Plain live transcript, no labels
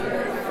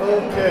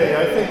Okay,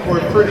 I think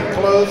we're pretty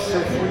close.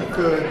 If we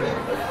could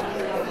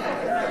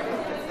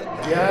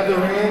gather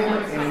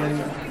in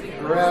and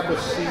grab a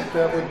seat,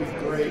 that would be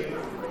great.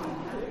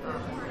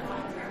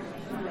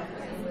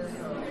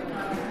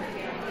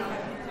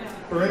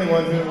 For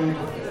anyone who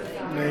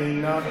may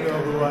not know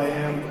who I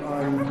am,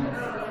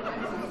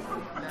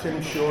 I'm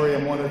Tim Shorey.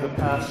 I'm one of the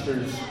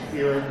pastors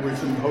here at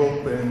Risen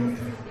Hope, and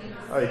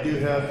I do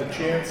have the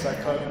chance, I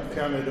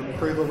count it a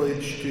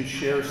privilege to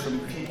share some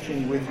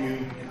teaching with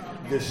you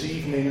this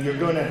evening. You're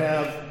going to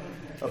have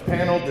a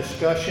panel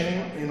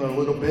discussion in a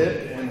little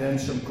bit, and then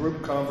some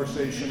group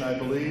conversation, I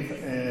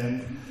believe,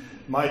 and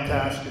my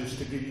task is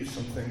to give you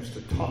some things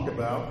to talk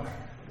about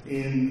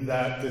in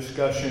that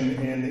discussion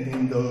and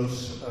in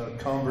those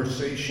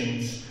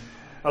conversations.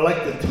 I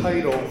like the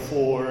title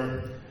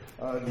for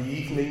the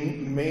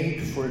evening,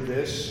 Made for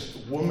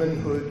This,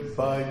 Womanhood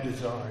by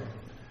Design.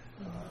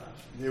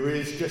 There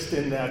is just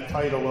in that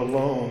title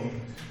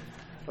alone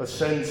a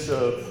sense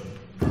of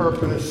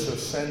purpose, a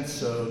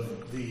sense of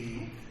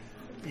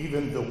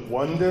even the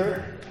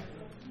wonder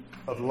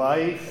of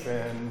life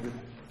and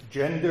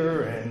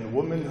gender and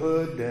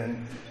womanhood,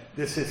 and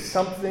this is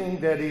something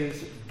that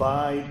is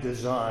by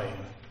design.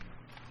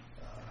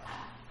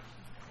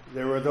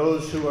 There are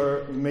those who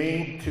are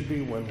made to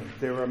be women.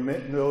 There are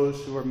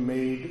those who are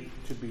made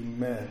to be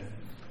men.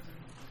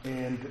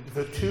 And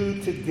the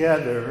two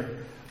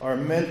together are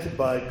meant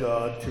by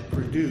God to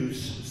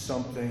produce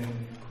something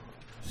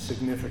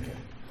significant,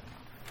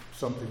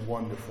 something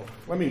wonderful.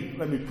 Let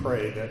me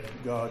pray that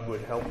God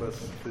would help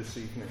us this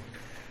evening.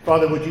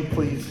 Father, would you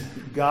please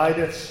guide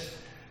us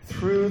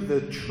through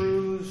the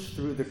truths,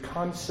 through the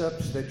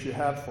concepts that you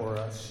have for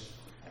us.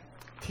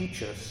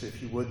 Teach us,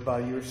 if you would, by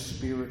your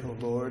Spirit, O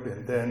Lord,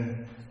 and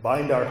then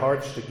bind our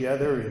hearts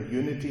together in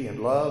unity and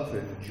love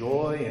and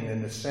joy and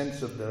in the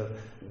sense of the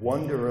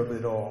wonder of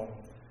it all,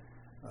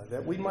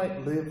 that we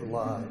might live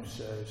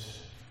lives as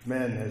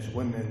men, as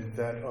women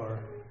that are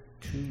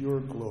to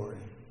your glory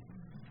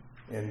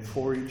and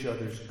for each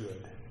other's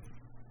good.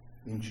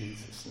 In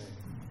Jesus' name,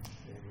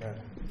 amen.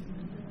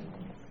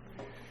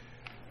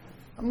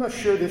 I'm not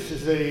sure this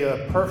is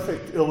a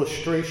perfect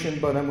illustration,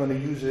 but I'm going to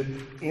use it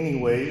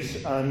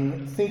anyways.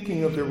 I'm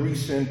thinking of the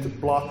recent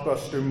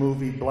blockbuster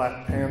movie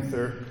Black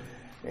Panther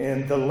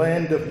and the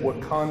land of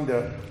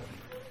Wakanda.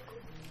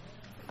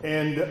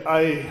 And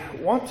I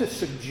want to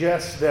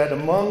suggest that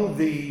among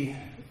the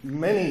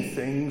many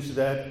things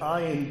that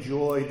I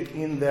enjoyed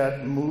in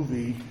that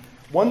movie,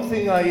 one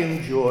thing I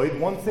enjoyed,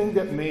 one thing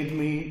that made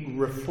me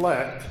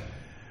reflect,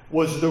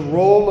 was the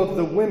role of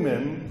the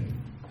women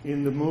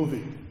in the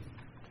movie.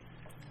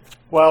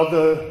 While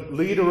the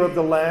leader of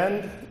the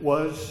land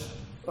was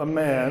a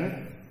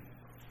man,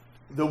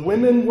 the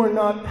women were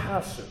not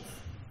passive.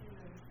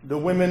 The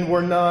women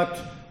were not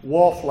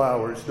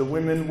wallflowers. The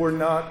women were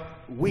not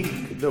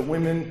weak. The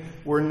women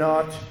were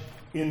not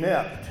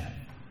inept.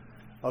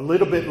 A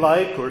little bit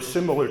like, or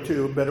similar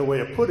to, a better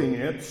way of putting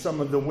it, some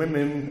of the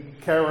women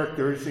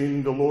characters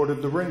in the Lord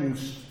of the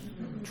Rings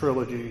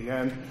trilogy,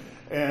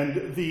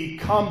 and the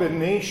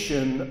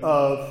combination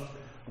of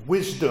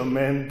wisdom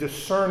and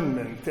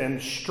discernment and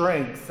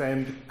strength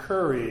and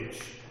courage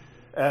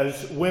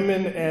as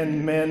women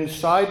and men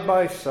side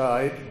by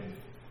side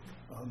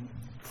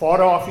fought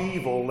off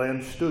evil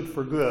and stood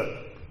for good.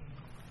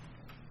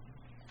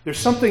 There's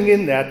something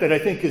in that I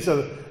think is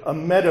a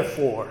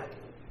metaphor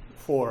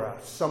for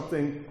us,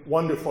 something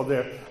wonderful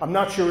there. I'm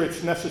not sure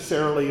it's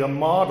necessarily a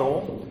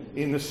model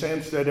in the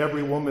sense that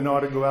every woman ought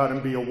to go out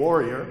and be a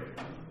warrior,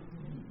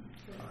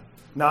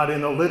 not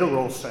in a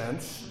literal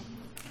sense,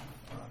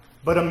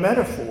 but a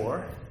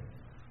metaphor,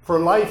 for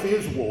life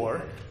is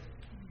war,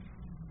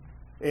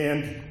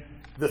 and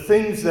the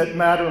things that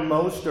matter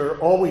most are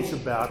always a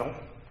battle,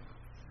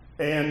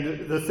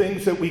 and the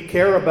things that we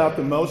care about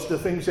the most, the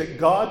things that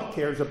God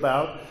cares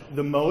about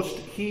the most,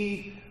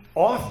 He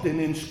often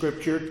in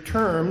Scripture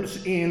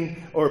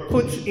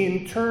puts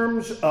in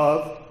terms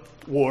of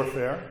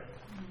warfare.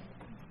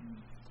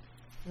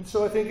 And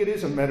so I think it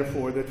is a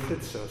metaphor that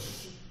fits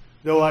us,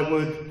 though I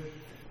would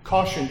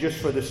caution, just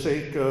for the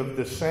sake of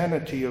the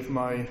sanity of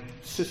my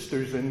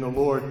sisters in the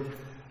Lord,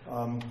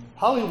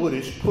 Hollywood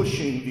is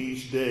pushing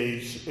these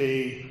days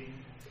a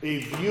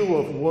view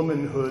of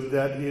womanhood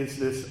that is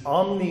this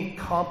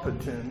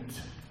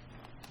omnicompetent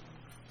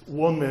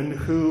woman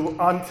who,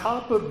 on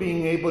top of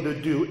being able to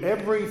do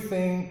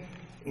everything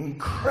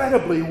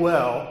incredibly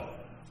well,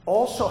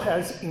 also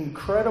has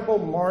incredible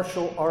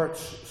martial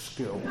arts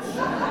skills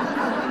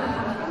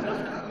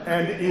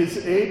and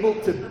is able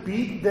to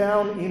beat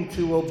down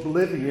into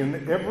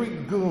oblivion every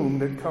goon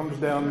that comes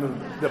down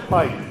the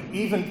pipe,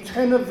 even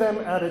 10 of them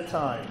at a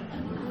time.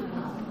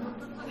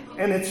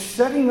 And it's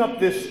setting up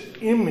this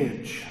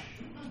image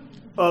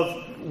of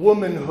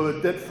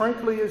womanhood that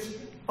frankly is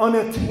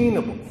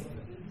unattainable.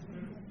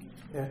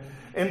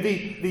 And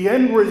the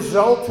end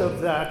result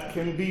of that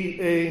can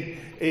be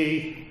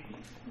a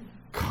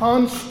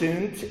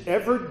constant,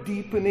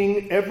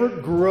 ever-deepening,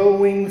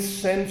 ever-growing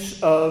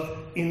sense of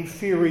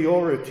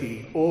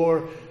inferiority,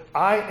 or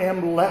I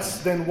am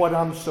less than what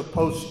I'm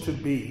supposed to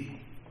be.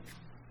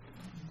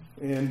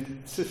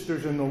 And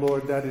sisters in the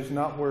Lord, that is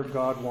not where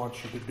God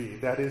wants you to be.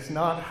 That is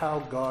not how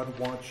God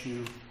wants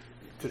you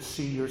to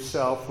see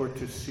yourself or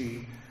to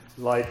see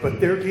life. But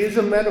there is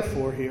a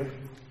metaphor here.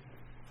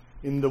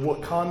 In the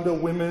Wakanda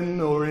women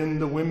or in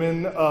the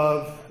women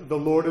of the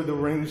Lord of the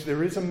Rings,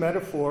 there is a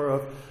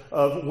metaphor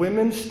of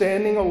women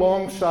standing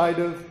alongside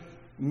of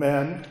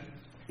men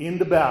in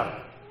the battle.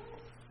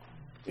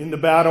 In the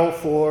battle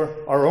for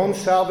our own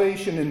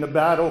salvation, in the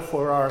battle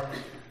for our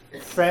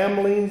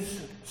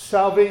families'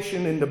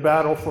 salvation, in the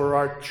battle for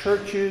our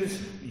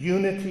churches'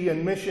 unity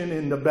and mission,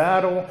 in the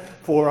battle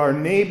for our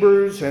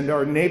neighbors and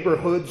our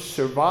neighborhood's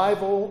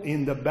survival,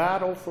 in the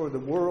battle for the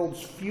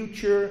world's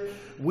future.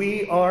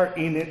 We are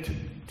in it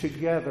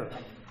together.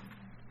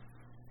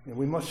 And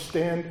we must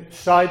stand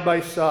side by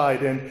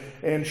side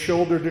and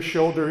shoulder to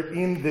shoulder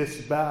in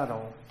this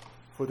battle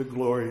for the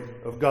glory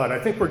of God. I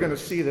think we're going to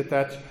see that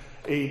that's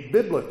a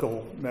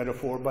biblical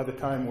metaphor by the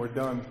time we're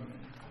done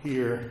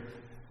here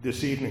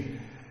this evening.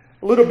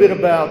 A little bit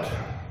about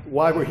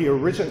why we're here.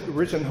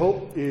 Risen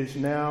Hope is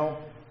now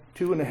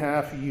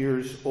 2.5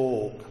 years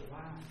old.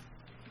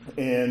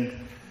 And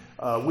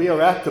we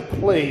are at the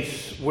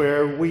place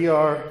where we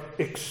are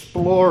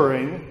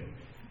exploring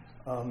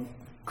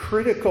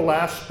critical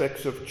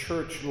aspects of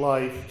church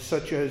life,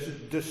 such as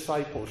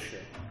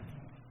discipleship.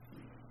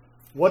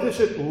 What does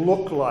it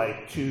look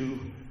like to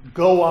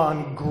go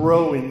on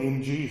growing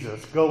in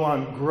Jesus, go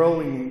on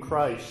growing in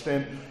Christ?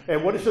 And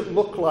what does it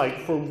look like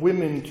for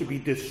women to be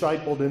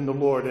discipled in the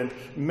Lord and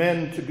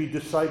men to be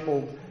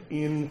discipled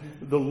in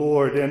the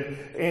Lord?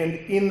 And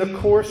in the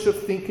course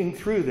of thinking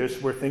through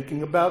this, we're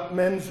thinking about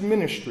men's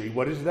ministry.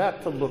 What is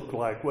that to look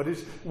like? What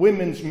is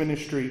women's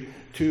ministry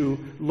to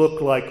look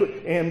like?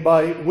 And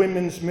by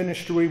women's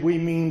ministry, we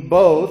mean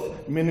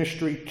both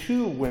ministry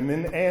to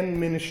women and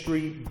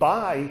ministry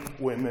by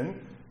women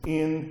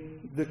in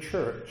the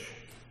church.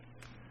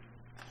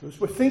 So as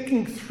we're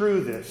thinking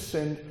through this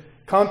and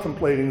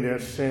contemplating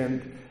this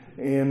and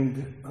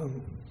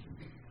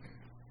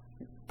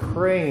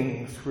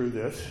praying through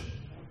this,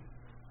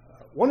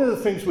 one of the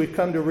things we've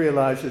come to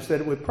realize is that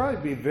it would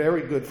probably be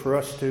very good for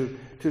us to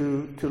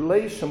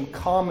lay some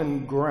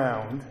common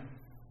ground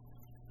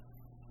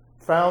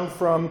found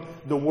from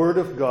the Word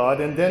of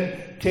God, and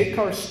then take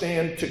our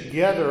stand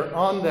together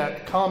on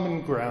that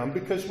common ground,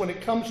 because when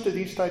it comes to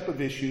these type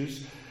of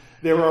issues,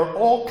 there are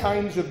all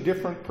kinds of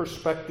different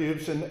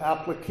perspectives and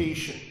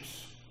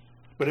applications.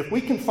 But if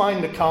we can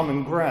find the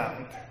common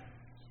ground,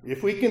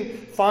 if we can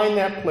find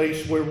that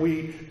place where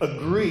we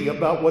agree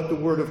about what the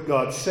Word of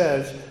God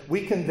says,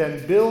 we can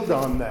then build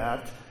on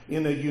that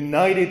in a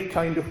united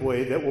kind of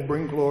way that will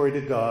bring glory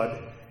to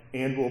God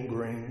and will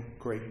bring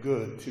great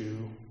good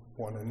to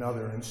one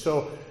another. And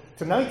so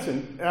tonight's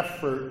an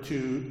effort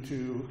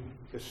to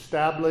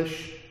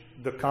establish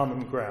the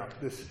common ground.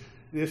 This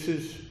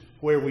is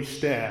where we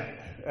stand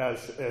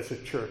as a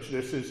church.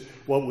 This is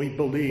what we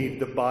believe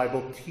the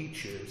Bible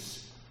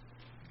teaches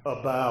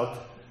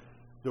about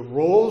the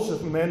roles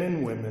of men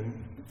and women,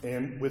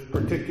 and with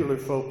particular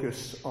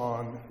focus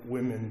on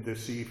women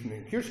this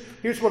evening.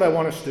 Here's what I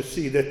want us to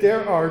see, that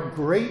there are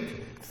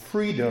great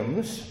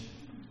freedoms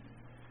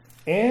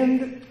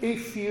and a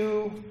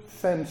few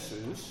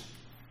fences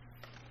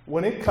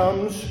when it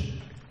comes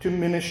to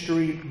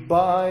ministry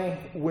by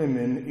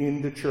women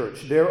in the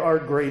church. There are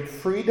great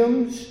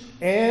freedoms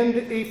and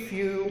a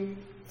few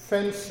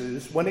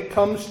fences when it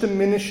comes to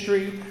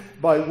ministry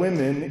by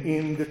women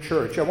in the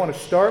church. I want to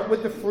start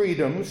with the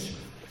freedoms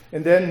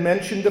and then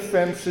mention the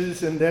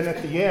fences, and then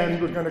at the end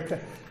we're going to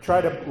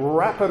try to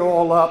wrap it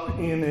all up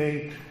in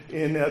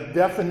a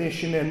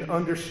definition and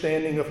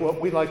understanding of what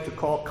we like to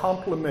call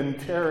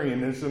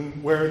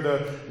complementarianism, where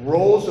the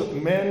roles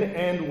of men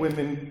and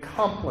women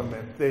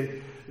complement.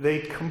 They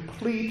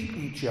complete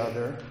each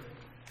other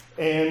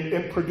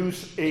and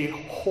produce a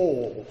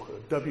whole,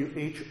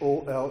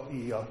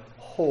 W-H-O-L-E, a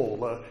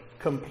whole, a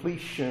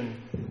completion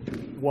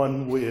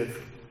one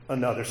with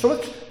another. So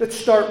let's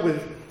start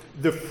with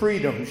the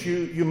freedoms.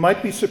 You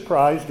might be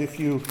surprised if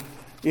you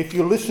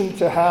listen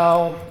to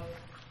how,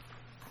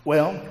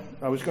 well,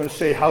 I was going to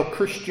say how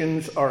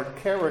Christians are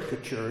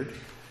caricatured,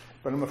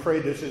 but I'm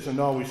afraid this isn't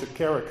always a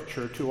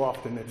caricature. Too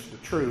often it's the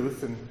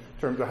truth in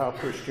terms of how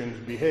Christians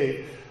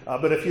behave.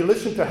 But if you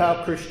listen to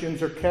how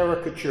Christians are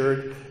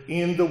caricatured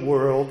in the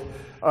world,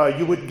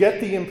 you would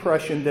get the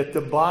impression that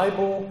the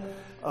Bible,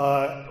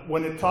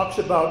 when it talks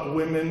about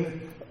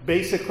women,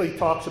 basically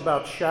talks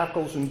about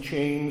shackles and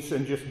chains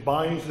and just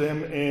binds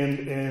them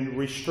and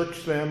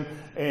restricts them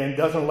and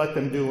doesn't let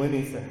them do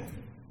anything.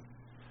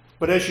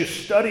 But as you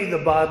study the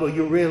Bible,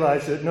 you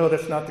realize that no,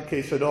 that's not the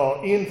case at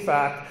all. In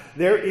fact,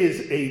 there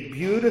is a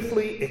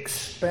beautifully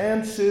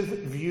expansive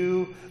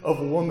view of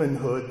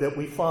womanhood that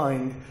we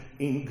find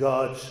in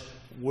God's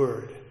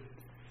Word.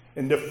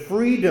 And the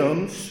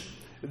freedoms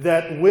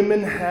that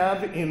women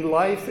have in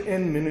life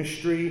and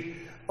ministry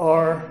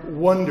are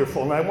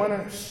wonderful. And I want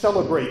to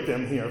celebrate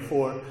them here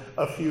for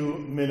a few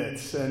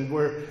minutes. And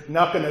we're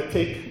not going to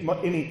take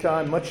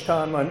much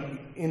time on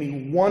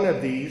any one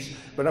of these,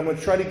 but I'm going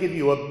to try to give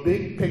you a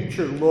big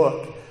picture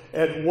look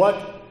at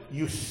what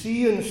you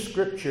see in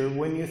Scripture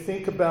when you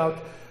think about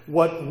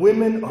what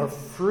women are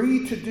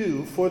free to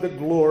do for the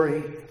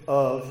glory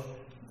of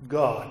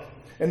God.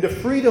 And the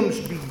freedoms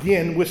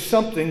begin with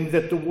something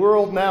that the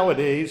world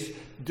nowadays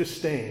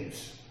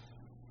disdains.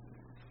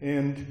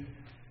 And,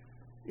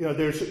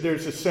 there's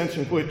a sense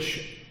in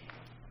which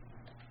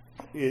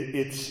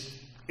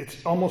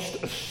it's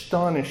almost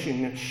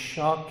astonishing and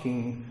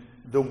shocking,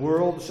 the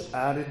world's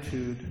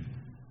attitude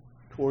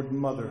toward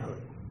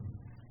motherhood.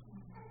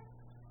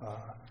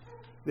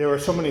 There are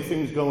so many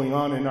things going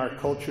on in our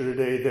culture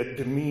today that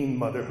demean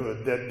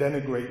motherhood, that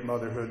denigrate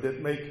motherhood,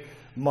 that make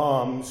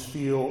moms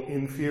feel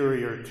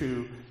inferior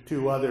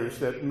to others,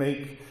 that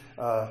make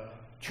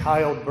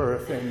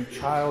childbirth and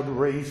child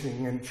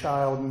raising and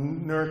child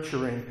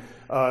nurturing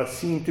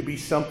seem to be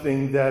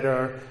something that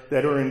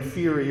are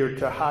inferior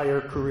to higher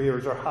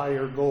careers or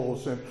higher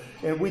goals.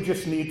 And we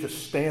just need to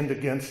stand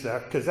against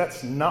that, because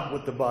that's not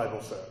what the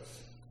Bible says.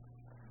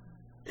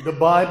 The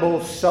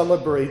Bible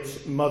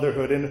celebrates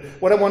motherhood. And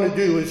what I want to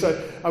do is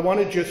I want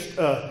to just,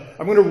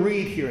 I'm going to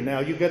read here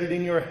now. You've got it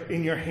in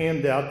your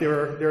handout.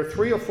 There are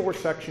 3 or 4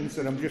 sections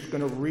that I'm just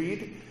going to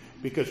read,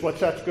 because what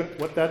that's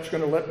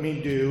going to let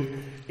me do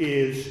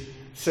is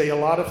say a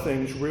lot of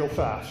things real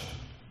fast.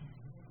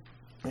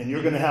 And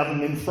you're going to have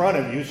them in front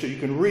of you so you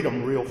can read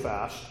them real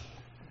fast.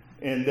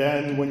 And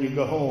then when you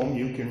go home,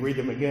 you can read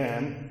them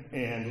again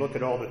and look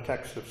at all the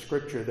texts of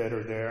Scripture that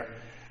are there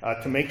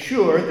to make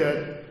sure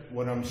that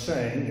what I'm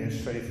saying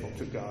is faithful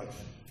to God's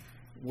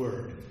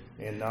Word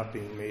and not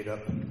being made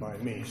up by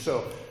me.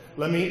 So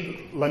let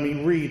me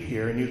read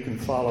here, and you can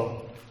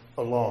follow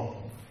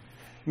along.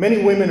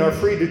 Many women are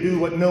free to do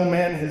what no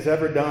man has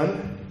ever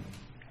done: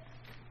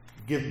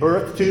 give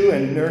birth to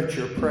and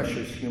nurture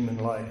precious human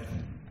life.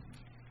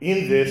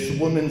 In this,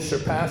 woman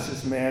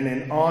surpasses man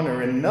in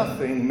honor, and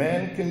nothing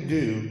man can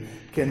do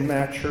can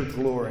match her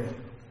glory.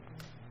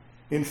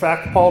 In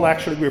fact, Paul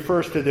actually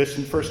refers to this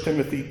in 1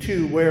 Timothy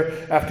 2,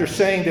 where after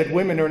saying that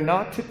women are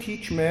not to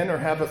teach men or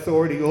have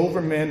authority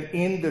over men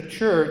in the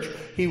church,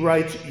 he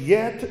writes,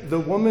 "Yet the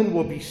woman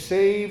will be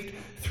saved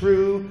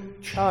through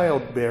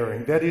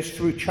childbearing," that is,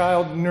 through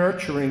child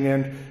nurturing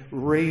and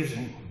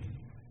raising.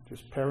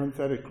 Just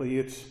parenthetically,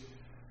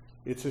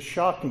 it's a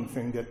shocking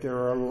thing that there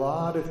are a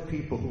lot of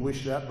people who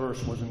wish that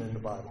verse wasn't in the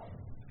Bible.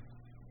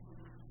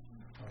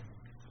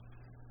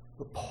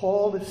 But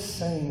Paul is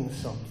saying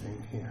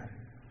something here.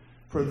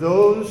 For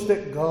those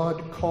that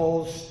God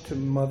calls to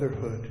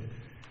motherhood,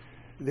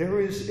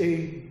 there is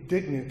a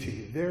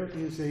dignity, there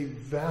is a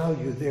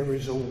value, there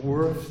is a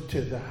worth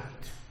to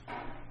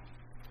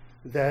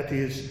that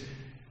is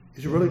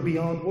really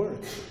beyond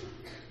words.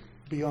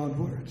 Beyond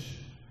words.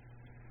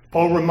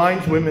 Paul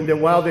reminds women that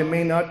while they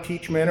may not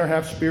teach men or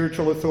have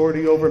spiritual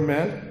authority over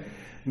men,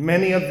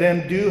 many of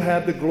them do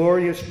have the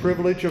glorious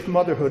privilege of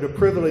motherhood, a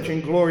privilege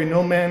and glory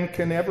no man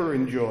can ever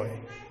enjoy.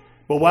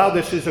 But while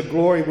this is a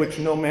glory which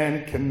no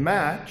man can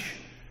match,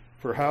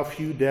 for how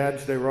few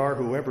dads there are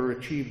who ever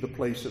achieve the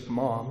place of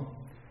mom,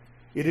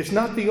 it is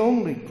not the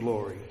only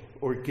glory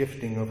or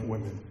gifting of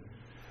women.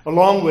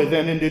 Along with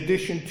and in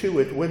addition to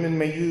it, women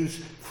may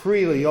use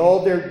freely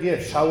all their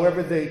gifts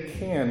however they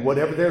can,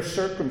 whatever their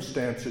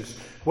circumstances,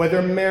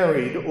 whether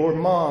married or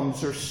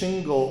moms or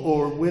single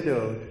or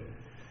widowed.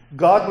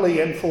 Godly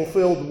and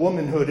fulfilled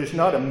womanhood is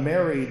not a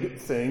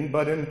married thing,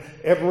 but an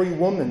every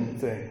woman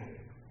thing.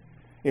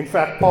 In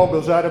fact, Paul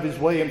goes out of his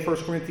way in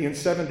 1 Corinthians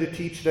 7 to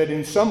teach that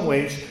in some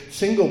ways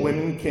single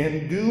women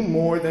can do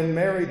more than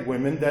married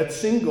women, that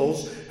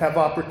singles have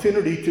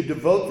opportunity to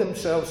devote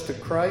themselves to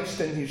Christ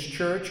and his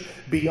church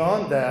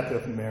beyond that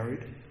of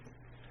married.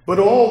 But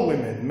all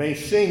women may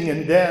sing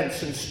and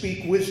dance and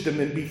speak wisdom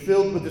and be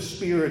filled with the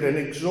Spirit and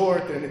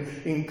exhort and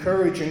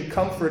encourage and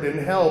comfort and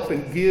help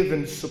and give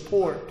and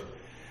support.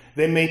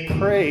 They may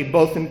pray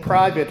both in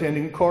private and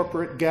in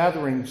corporate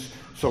gatherings,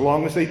 so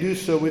long as they do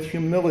so with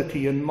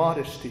humility and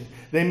modesty.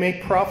 They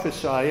may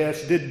prophesy,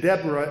 as did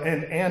Deborah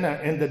and Anna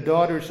and the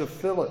daughters of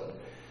Philip.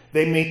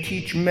 They may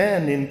teach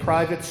men in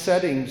private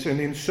settings, and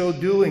in so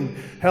doing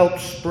help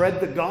spread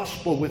the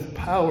gospel with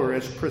power,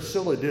 as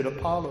Priscilla did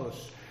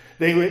Apollos.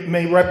 They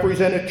may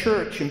represent a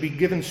church and be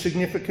given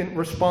significant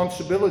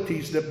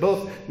responsibilities that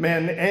both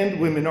men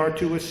and women are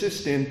to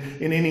assist in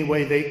any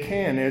way they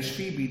can, as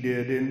Phoebe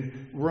did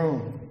in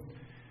Rome.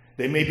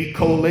 They may be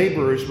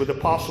co-laborers with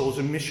apostles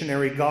in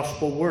missionary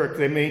gospel work.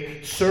 They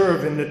may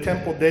serve in the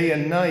temple day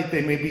and night.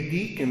 They may be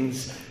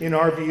deacons, in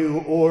our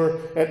view, or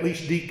at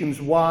least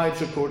deacons'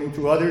 wives, according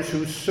to others,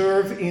 who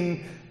serve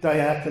in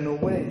diaconal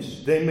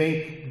ways. They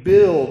may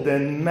build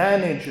and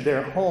manage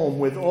their home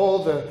with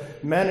all the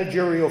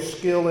managerial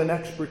skill and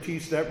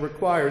expertise that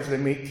requires. They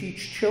may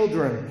teach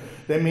children.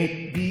 They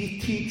may be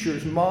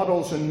teachers,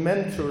 models, and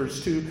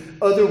mentors to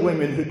other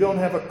women who don't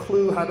have a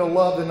clue how to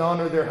love and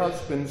honor their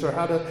husbands, or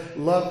how to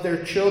love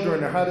their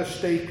children, or how to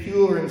stay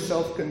pure and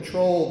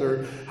self-controlled,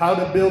 or how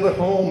to build a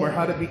home, or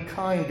how to be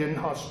kind and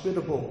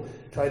hospitable.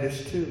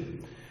 Titus 2.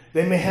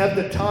 They may have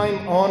the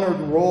time-honored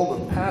role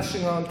of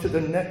passing on to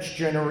the next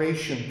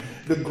generation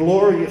the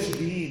glorious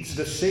deeds,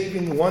 the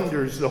saving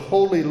wonders, the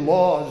holy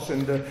laws,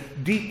 and the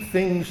deep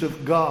things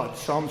of God,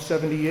 Psalm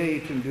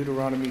 78 and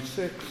Deuteronomy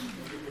 6.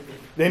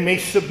 They may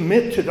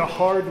submit to the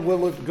hard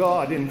will of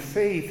God in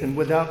faith and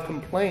without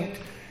complaint,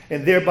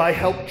 and thereby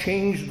help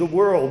change the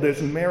world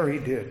as Mary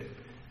did.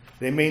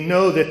 They may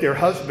know that their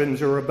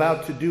husbands are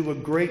about to do a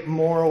great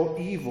moral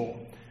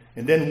evil,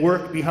 and then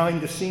work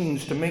behind the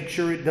scenes to make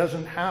sure it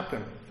doesn't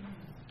happen,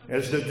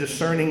 as the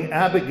discerning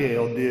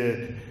Abigail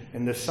did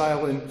and the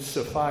silent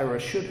Sapphira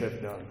should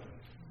have done.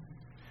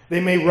 They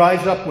may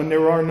rise up when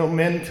there are no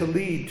men to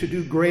lead, to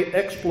do great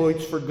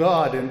exploits for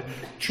God and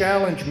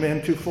challenge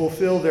men to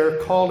fulfill their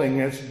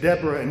calling, as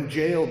Deborah and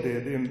Jael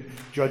did in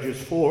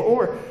Judges 4,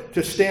 or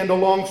to stand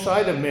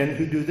alongside of men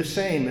who do the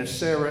same, as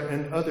Sarah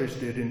and others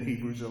did in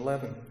Hebrews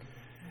 11.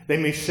 They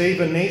may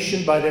save a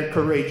nation by their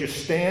courageous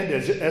stand,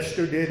 as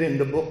Esther did in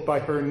the book by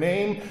her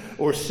name,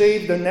 or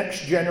save the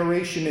next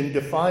generation in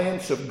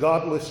defiance of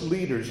godless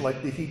leaders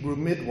like the Hebrew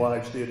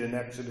midwives did in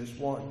Exodus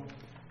 1.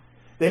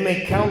 They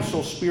may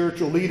counsel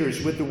spiritual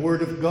leaders with the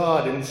word of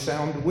God and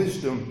sound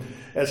wisdom,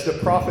 as the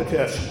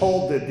prophetess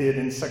Huldah did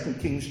in 2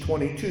 Kings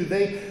 22.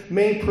 They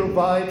may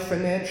provide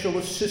financial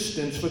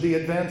assistance for the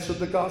advance of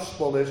the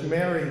gospel, as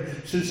Mary,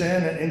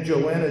 Susanna, and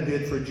Joanna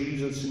did for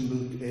Jesus in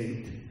Luke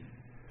 8.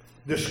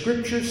 The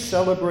scriptures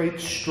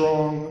celebrate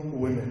strong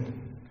women.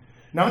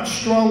 Not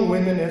strong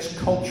women as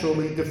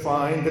culturally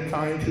defined, the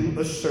kind who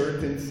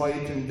assert and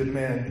fight and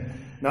demand.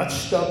 Not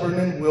stubborn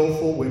and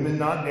willful women,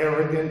 not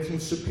arrogant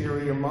and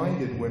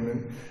superior-minded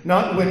women.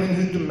 Not women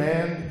who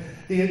demand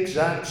the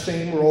exact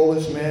same role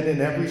as men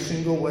in every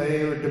single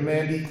way, or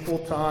demand equal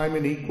time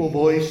and equal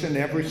voice in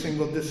every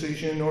single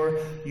decision, or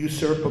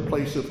usurp a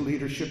place of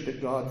leadership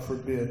that God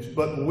forbids.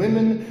 But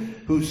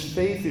women whose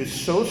faith is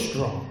so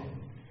strong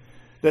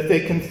that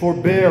they can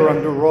forbear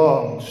under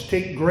wrongs,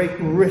 take great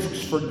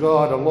risks for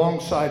God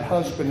alongside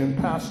husband and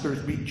pastors,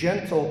 be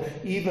gentle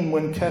even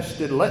when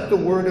tested, let the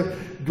word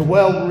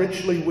dwell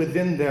richly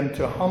within them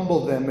to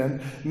humble them and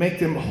make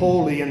them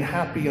holy and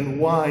happy and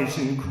wise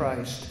in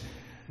Christ.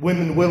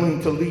 Women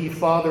willing to leave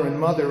father and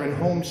mother and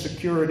home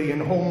security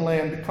and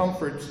homeland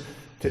comforts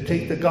to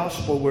take the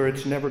gospel where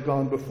it's never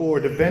gone before,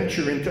 to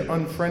venture into an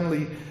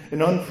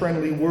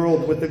unfriendly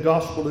world with the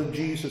gospel of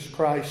Jesus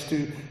Christ,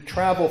 to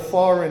travel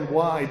far and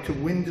wide, to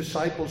win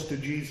disciples to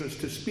Jesus,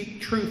 to speak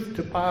truth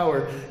to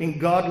power in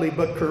godly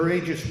but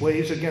courageous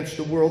ways against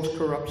the world's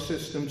corrupt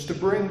systems, to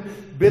bring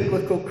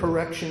biblical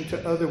correction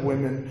to other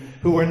women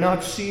who are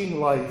not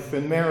seeing life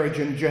and marriage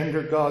and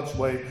gender God's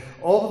way,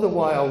 all the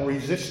while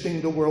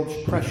resisting the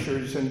world's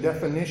pressures and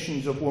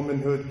definitions of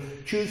womanhood,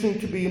 choosing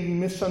to be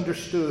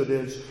misunderstood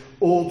as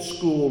old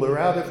school or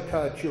out of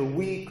touch or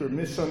weak or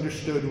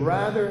misunderstood,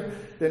 rather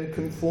than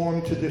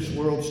conform to this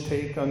world's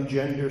take on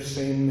gender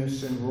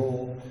sameness and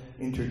role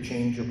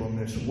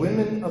interchangeableness.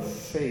 Women of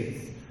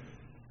faith,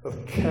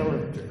 of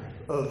character,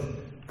 of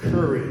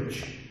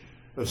courage,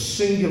 of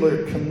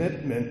singular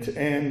commitment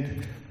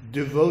and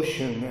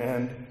devotion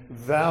and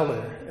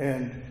valor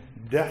and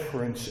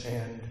deference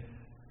and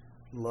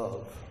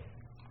love.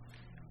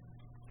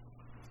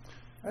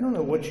 I don't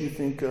know what you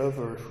think of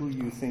or who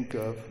you think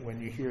of when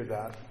you hear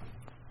that.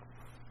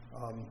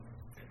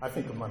 I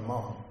think of my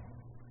mom.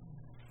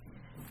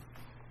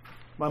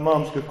 My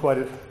mom's got quite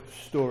a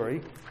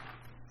story.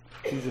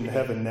 She's in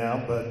heaven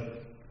now,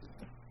 but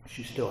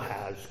she still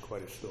has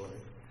quite a story,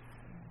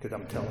 because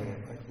I'm telling it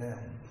right now.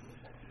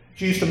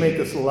 She used to make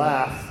us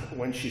laugh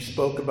when she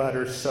spoke about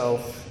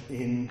herself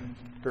in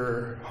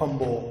her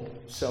humble,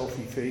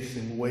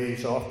 self-effacing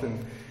ways.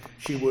 Often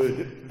she would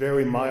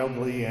very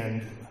mildly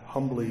and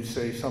humbly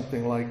say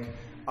something like,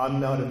 "I'm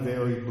not a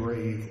very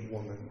brave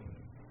woman."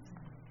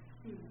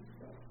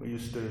 We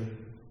used to,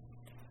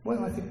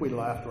 I think we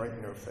laughed right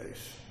in her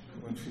face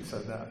when she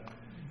said that.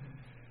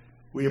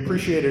 We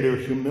appreciated her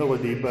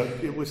humility, but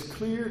it was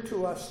clear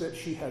to us that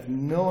she had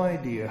no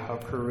idea how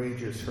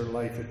courageous her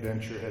life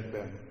adventure had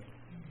been.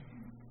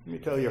 Let me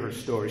tell you her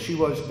story. She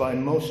was, by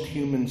most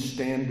human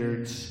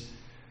standards,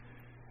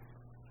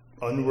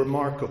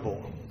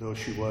 unremarkable, though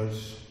she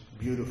was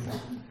beautiful.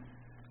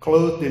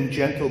 Clothed in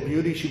gentle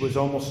beauty, she was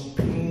almost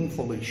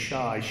painfully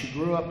shy. She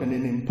grew up in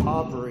an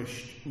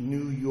impoverished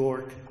New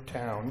York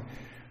town.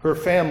 Her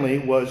family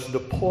was the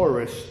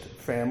poorest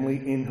family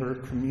in her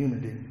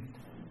community.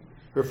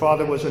 Her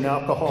father was an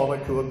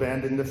alcoholic who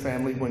abandoned the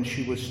family when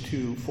she was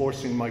 2,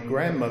 forcing my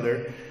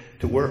grandmother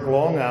to work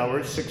long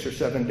hours, 6 or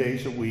 7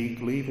 days a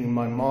week, leaving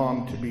my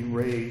mom to be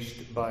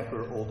raised by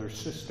her older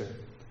sister.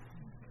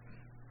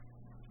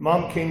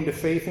 Mom came to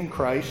faith in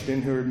Christ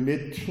in her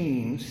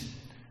mid-teens,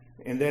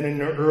 and then in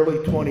her early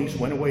 20s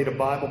went away to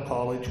Bible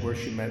college where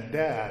she met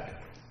Dad.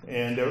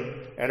 And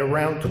at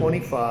around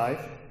 25,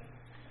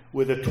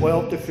 with a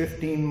 12 to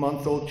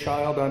 15-month-old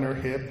child on her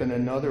hip and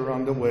another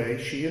on the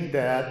way, she and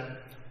Dad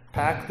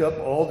packed up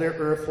all their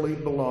earthly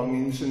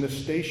belongings in a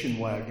station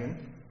wagon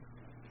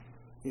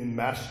in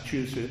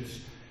Massachusetts,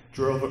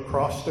 drove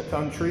across the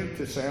country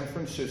to San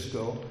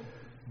Francisco,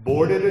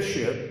 boarded a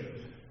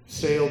ship,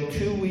 sailed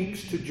 2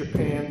 weeks to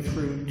Japan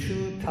through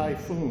 2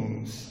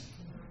 typhoons,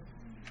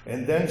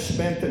 and then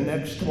spent the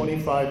next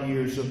 25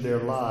 years of their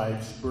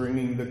lives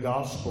bringing the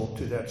gospel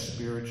to that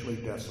spiritually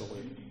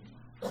desolate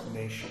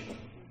nation.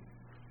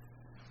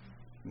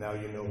 Now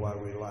you know why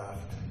we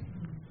laughed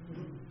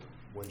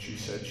when she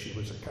said she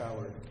was a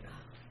coward.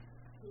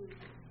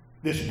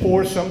 This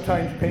poor,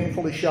 sometimes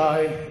painfully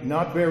shy,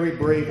 not very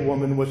brave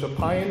woman was a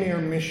pioneer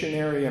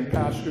missionary and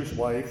pastor's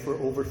wife for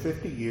over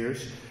 50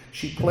 years.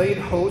 She played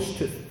host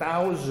to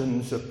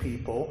thousands of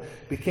people,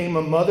 became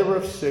a mother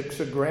of 6,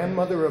 a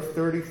grandmother of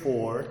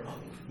 34,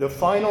 the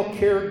final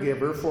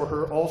caregiver for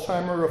her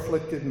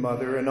Alzheimer-afflicted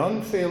mother, an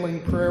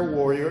unfailing prayer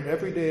warrior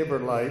every day of her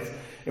life,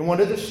 and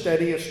one of the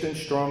steadiest and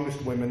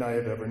strongest women I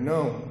have ever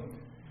known.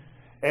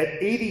 At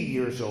 80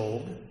 years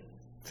old,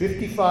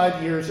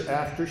 55 years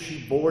after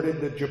she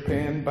boarded the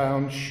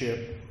Japan-bound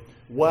ship,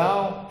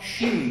 while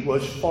she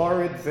was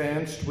far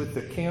advanced with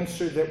the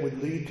cancer that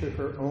would lead to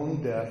her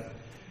own death,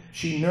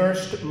 she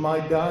nursed my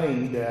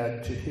dying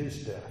dad to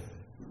his death.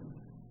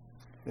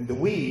 In the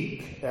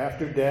week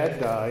after Dad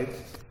died,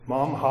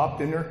 Mom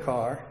hopped in her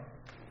car,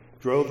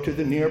 drove to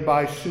the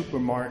nearby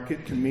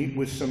supermarket to meet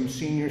with some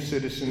senior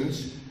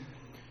citizens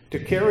to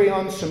carry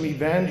on some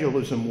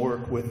evangelism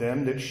work with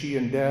them that she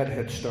and Dad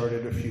had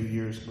started a few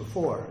years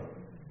before.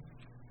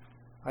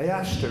 I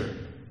asked her,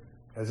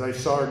 as I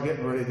saw her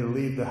getting ready to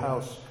leave the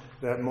house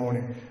that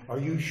morning, "Are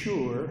you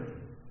sure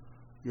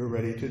you're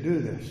ready to do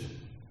this?"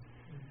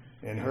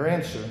 And her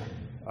answer,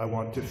 "I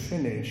want to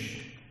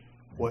finish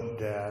what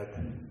Dad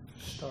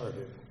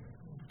started."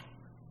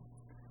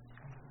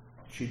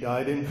 She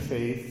died in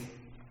faith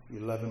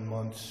 11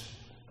 months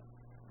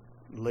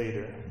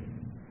later.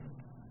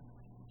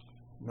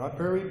 Not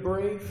very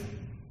brave,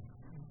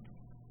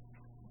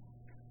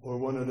 or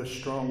one of the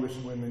strongest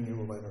women you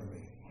will ever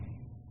meet.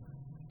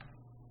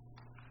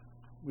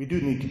 We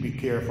do need to be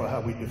careful how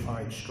we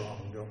define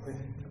strong, don't we?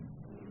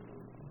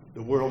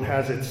 The world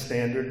has its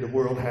standard, the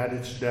world had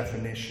its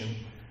definition,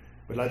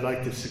 but I'd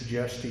like to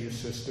suggest to you,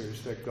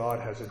 sisters, that God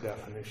has a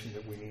definition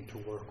that we need to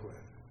work with.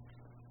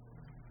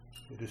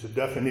 It is a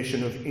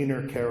definition of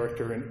inner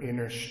character and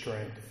inner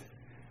strength,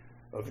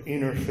 of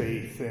inner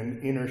faith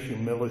and inner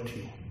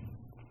humility,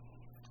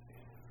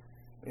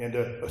 and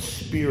a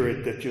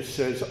spirit that just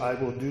says, I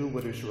will do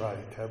what is right,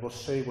 I will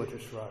say what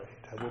is right,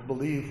 I will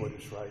believe what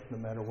is right, no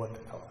matter what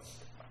the cost.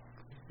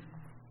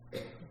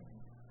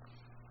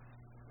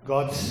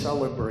 God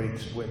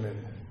celebrates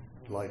women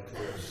like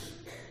this.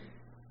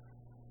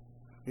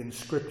 In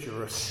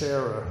Scripture, a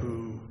Sarah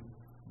who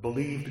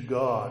believed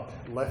God,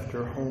 left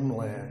her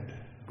homeland,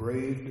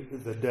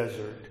 braved the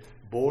desert,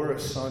 bore a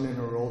son in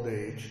her old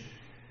age,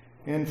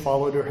 and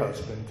followed her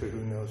husband to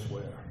who knows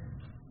where.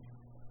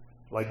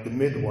 Like the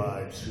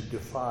midwives who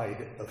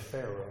defied a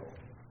Pharaoh,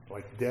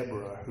 like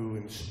Deborah who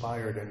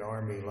inspired an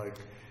army, like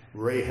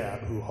Rahab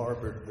who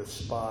harbored the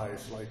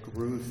spies, like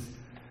Ruth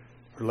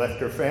who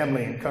left her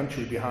family and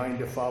country behind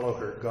to follow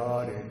her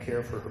God and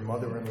care for her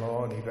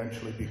mother-in-law and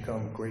eventually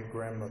become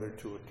great-grandmother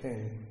to a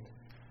king.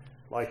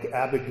 Like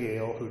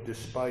Abigail, who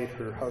despite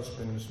her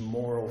husband's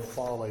moral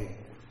folly,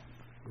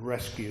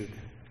 rescued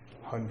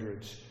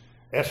hundreds.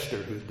 Esther,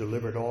 who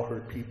delivered all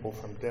her people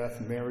from death.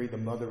 Mary, the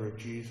mother of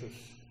Jesus,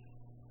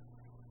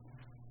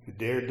 who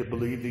dared to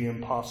believe the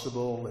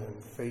impossible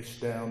and face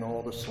down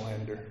all the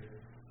slander.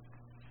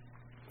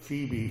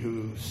 Phoebe,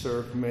 who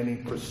served many.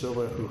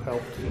 Priscilla, who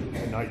helped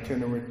an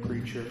itinerant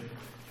preacher.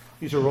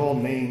 These are all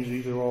names,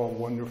 these are all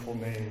wonderful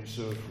names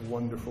of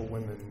wonderful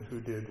women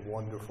who did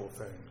wonderful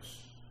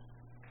things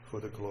for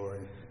the glory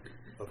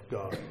of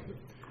God.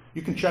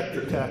 You can check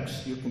the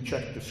text, you can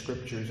check the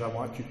scriptures. I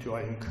want you to,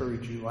 I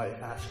encourage you, I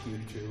ask you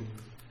to,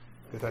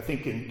 because I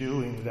think in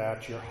doing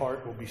that, your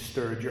heart will be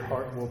stirred, your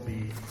heart will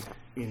be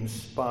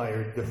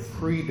inspired. The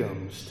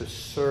freedoms to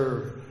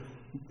serve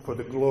for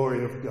the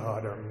glory of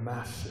God are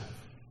massive.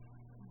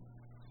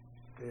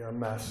 They are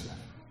massive.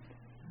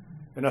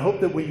 And I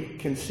hope that we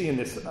can see in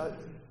this,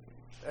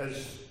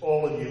 as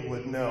all of you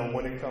would know,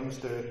 when it comes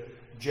to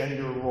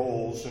gender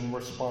roles and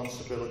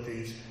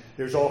responsibilities,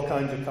 there's all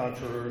kinds of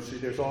controversy,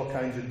 there's all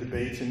kinds of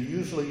debates, and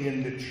usually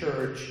in the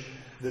church,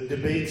 the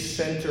debates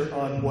center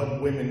on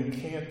what women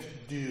can't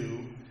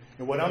do.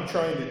 And what I'm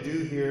trying to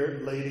do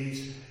here,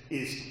 ladies,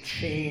 is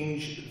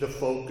change the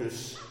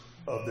focus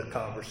of the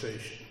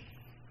conversation.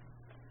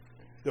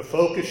 The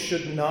focus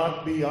should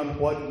not be on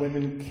what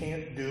women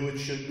can't do, it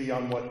should be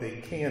on what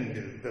they can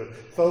do. The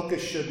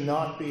focus should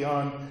not be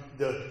on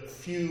the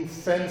few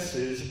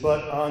fences,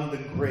 but on the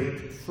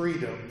great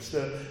freedoms.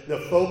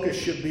 The focus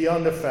should be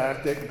on the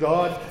fact that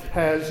God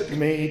has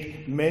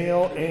made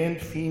male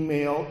and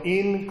female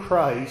in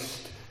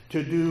Christ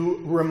to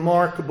do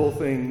remarkable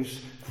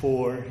things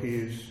for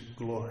His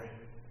glory.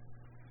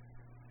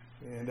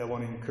 And I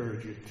want to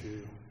encourage you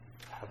to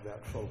have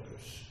that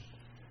focus.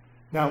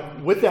 Now,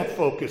 with that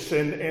focus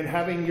and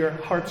having your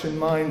hearts and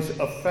minds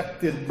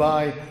affected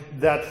by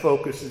that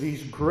focus,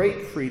 these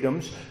great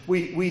freedoms,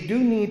 we do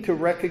need to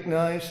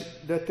recognize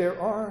that there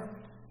are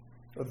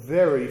a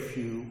very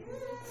few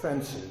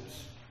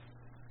fences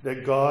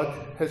that God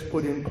has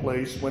put in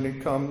place when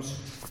it comes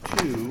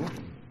to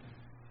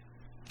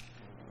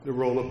the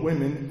role of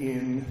women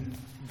in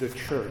the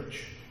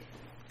church.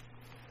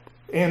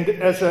 And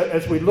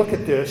as we look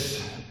at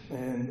this,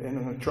 and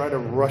I'm going to try to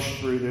rush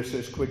through this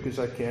as quick as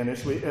I can,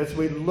 as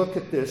we look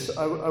at this,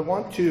 I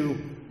want to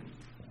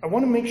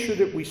make sure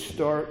that we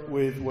start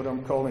with what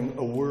I'm calling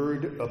a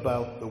word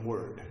about the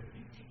Word.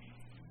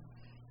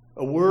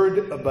 A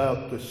word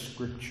about the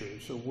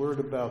Scriptures, a word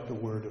about the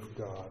Word of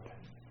God.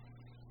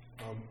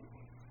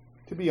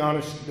 To be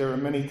honest, there are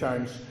many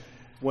times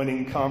when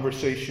in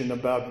conversation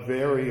about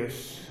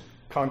various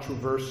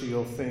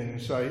controversial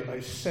things, I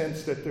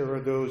sense that there are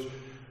those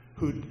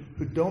who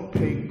don't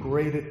pay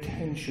great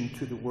attention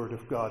to the Word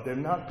of God. They're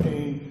not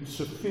paying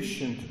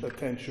sufficient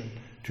attention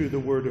to the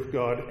Word of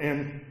God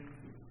and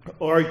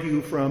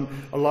argue from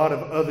a lot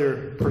of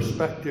other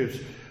perspectives.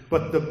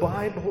 But the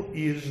Bible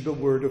is the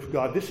Word of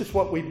God. This is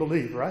what we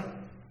believe, right?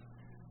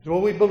 It's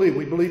what we believe.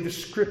 We believe the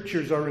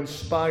Scriptures are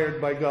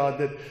inspired by God,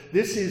 that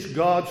this is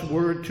God's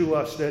Word to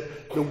us,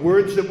 that the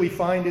words that we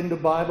find in the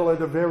Bible are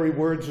the very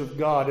words of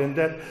God, and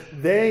that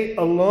they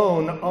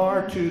alone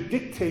are to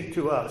dictate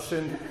to us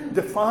and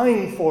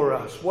define for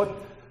us what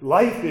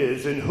life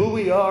is and who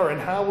we are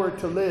and how we're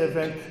to live,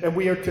 and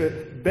we are to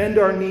bend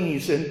our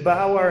knees and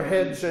bow our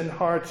heads and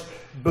hearts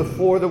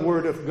before the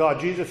Word of God.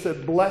 Jesus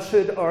said,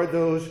 "Blessed are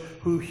those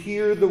who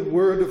hear the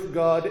Word of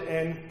God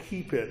and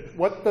keep it."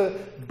 What the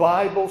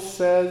Bible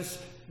says,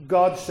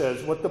 God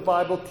says. What the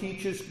Bible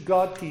teaches,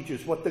 God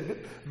teaches. What the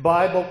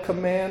Bible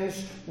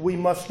commands, we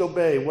must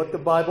obey. What the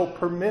Bible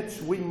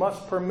permits, we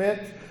must permit.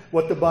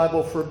 What the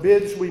Bible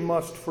forbids, we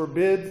must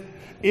forbid.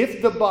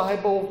 If the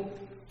Bible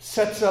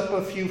sets up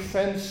a few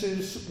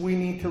fences, we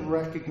need to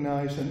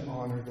recognize and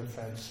honor the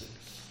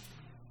fences,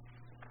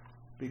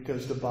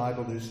 because the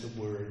Bible is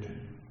the Word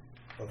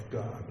of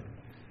God.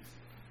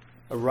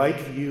 A right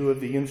view of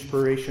the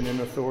inspiration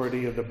and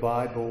authority of the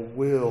Bible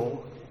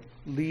will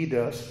lead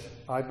us,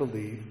 I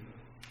believe,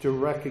 to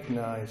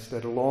recognize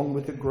that along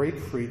with the great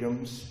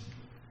freedoms,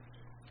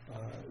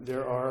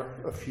 there are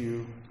a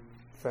few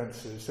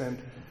fences. And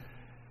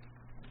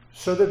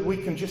so that we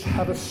can just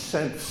have a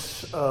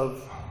sense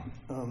of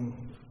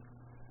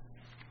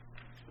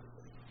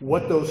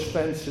what those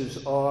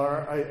fences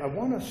are, I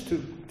want us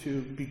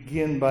to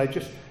begin by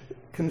just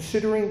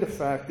considering the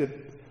fact that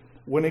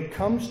when it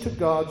comes to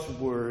God's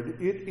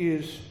Word, it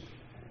is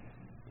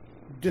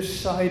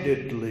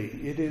decidedly,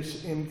 it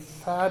is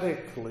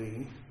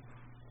emphatically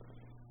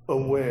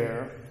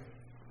aware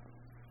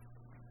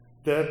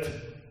that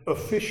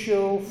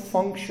official,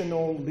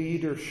 functional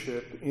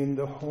leadership in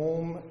the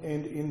home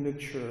and in the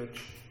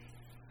church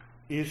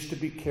is to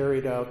be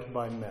carried out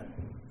by men.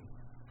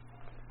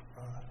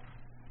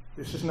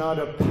 This is not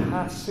a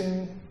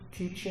passing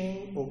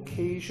teaching,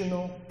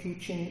 occasional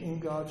teaching in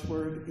God's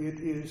Word. It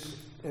is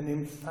an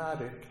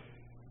emphatic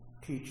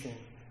teaching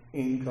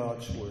in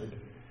God's Word.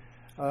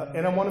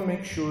 And I want to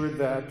make sure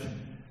that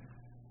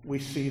we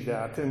see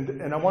that.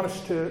 And I want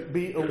us to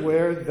be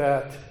aware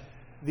that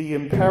the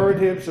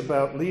imperatives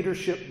about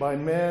leadership by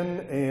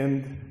men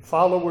and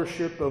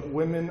followership of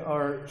women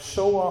are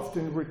so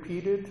often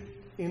repeated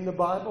in the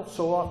Bible,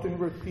 so often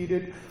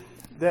repeated,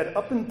 that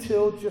up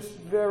until just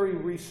very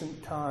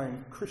recent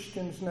time,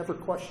 Christians never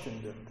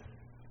questioned it.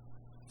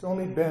 It's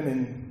only been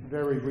in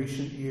very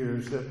recent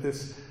years that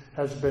this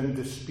has been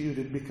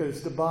disputed,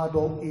 because the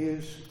Bible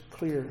is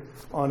clear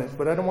on it.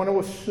 But I don't want to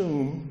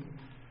assume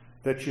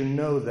that you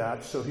know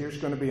that, so here's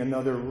going to be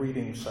another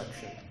reading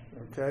section.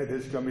 Okay,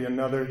 there's going to be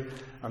another,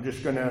 I'm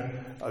just going to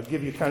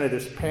give you kind of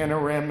this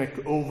panoramic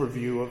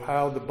overview of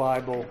how the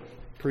Bible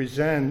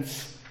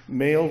presents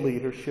male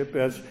leadership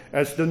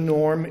as the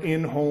norm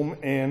in home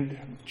and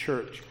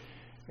church.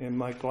 And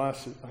my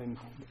glasses,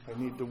 I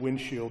need the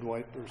windshield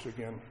wipers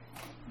again.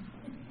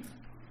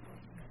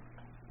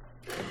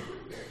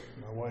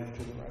 My wife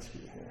to the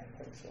rescue here.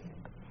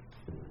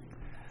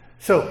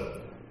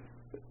 So,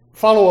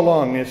 follow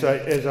along as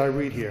I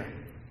read here.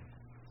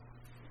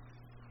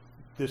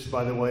 This,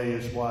 by the way,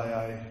 is why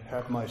I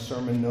have my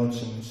sermon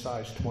notes in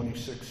size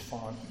 26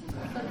 font.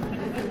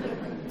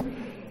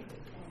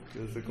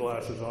 Because the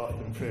glasses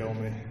often fail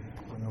me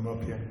when I'm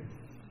up here.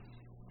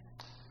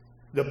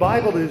 The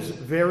Bible is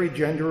very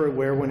gender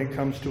aware when it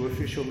comes to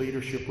official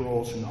leadership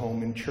roles in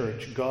home and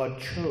church. God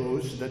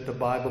chose that the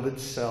Bible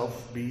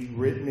itself be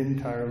written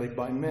entirely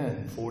by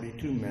men,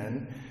 42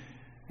 men,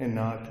 and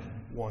not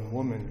one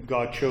woman.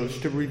 God chose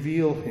to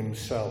reveal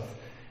himself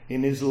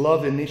in his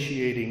love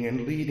initiating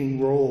and leading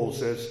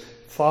roles as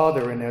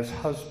father and as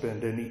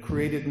husband, and he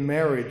created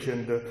marriage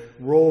and the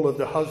role of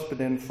the husband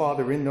and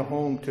father in the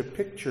home to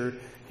picture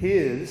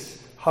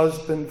his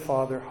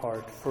husband-father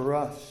heart for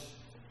us.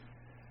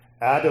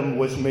 Adam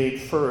was made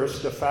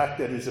first, a fact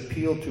that is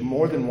appealed to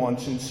more than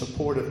once in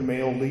support of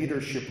male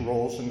leadership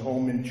roles in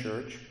home and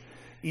church.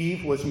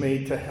 Eve was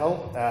made to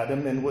help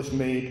Adam and was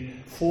made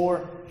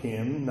for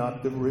him,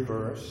 not the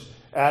reverse.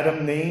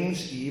 Adam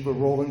names Eve, a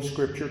role in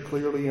Scripture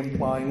clearly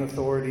implying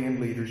authority and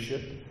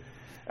leadership.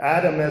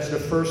 Adam, as the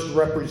first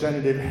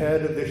representative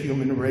head of the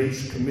human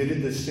race,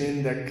 committed the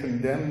sin that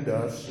condemned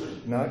us,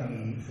 not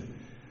Eve.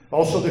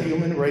 Also, the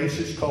human race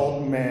is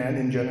called man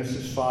in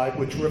Genesis 5,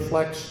 which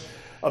reflects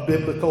a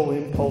biblical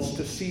impulse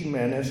to see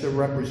men as the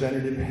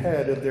representative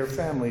head of their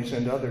families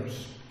and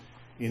others.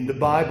 In the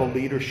Bible,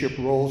 leadership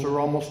roles are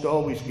almost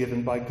always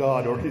given by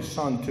God or his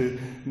Son to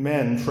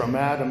men, from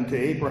Adam to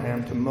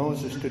Abraham to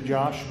Moses to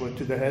Joshua,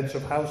 to the heads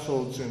of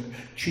households and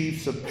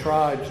chiefs of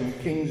tribes and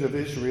kings of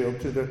Israel,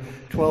 to the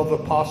 12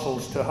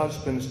 apostles, to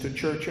husbands, to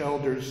church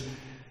elders,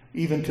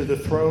 even to the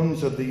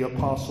thrones of the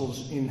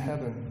apostles in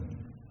heaven.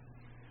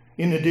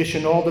 In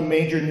addition, all the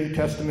major New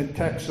Testament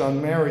texts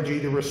on marriage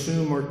either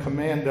assume or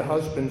command the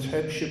husband's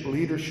headship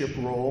leadership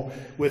role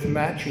with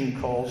matching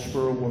calls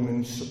for a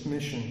woman's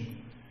submission.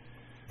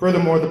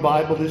 Furthermore, the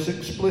Bible is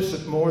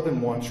explicit more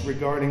than once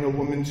regarding a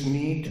woman's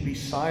need to be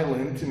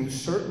silent in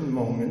certain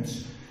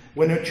moments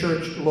when a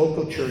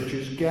local church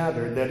is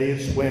gathered, that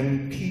is,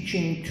 when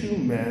teaching to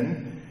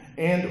men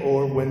and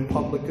or when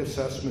public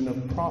assessment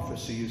of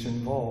prophecy is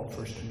involved,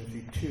 1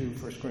 Timothy 2,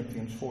 1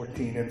 Corinthians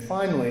 14. And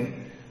finally,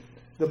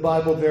 the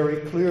Bible very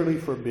clearly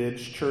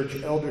forbids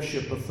church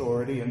eldership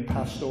authority and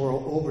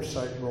pastoral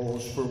oversight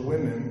roles for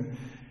women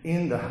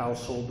in the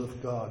household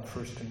of God,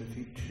 1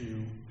 Timothy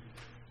 2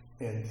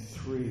 and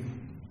 3.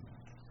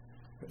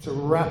 It's a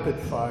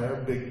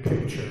rapid-fire, big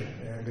picture.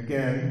 And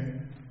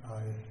again,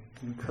 I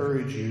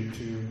encourage you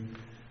to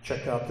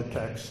check out the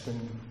text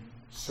and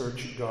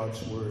search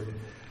God's Word.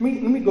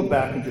 Let me go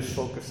back and just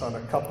focus on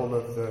a couple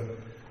of the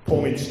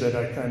points that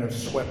I kind of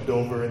swept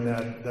over in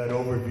that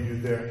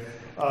overview there.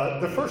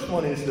 The first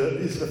one is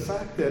the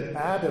fact that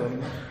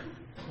Adam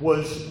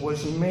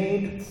was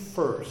made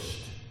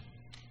first.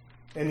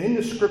 And in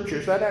the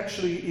Scriptures, that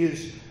actually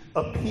is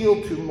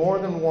appealed to more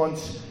than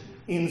once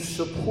in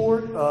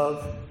support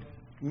of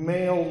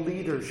male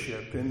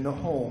leadership in the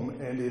home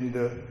and in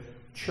the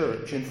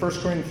church. In 1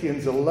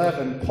 Corinthians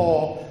 11,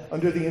 Paul,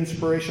 under the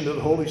inspiration of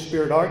the Holy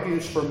Spirit,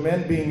 argues for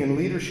men being in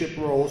leadership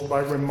roles by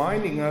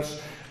reminding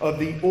us of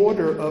the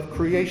order of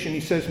creation.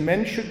 He says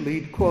men should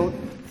lead, quote,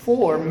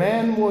 "For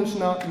man was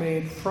not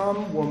made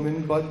from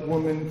woman, but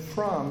woman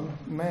from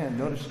man."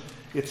 Notice,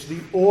 it's the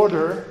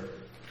order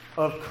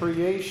of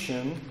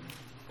creation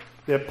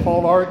that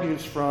Paul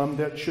argues from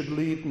that should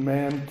lead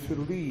man to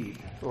lead.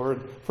 Or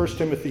 1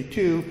 Timothy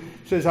 2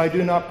 says, "I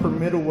do not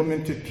permit a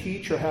woman to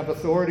teach or have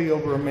authority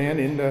over a man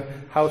in the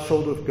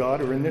household of God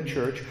or in the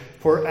church,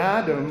 for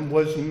Adam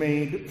was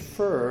made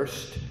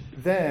first,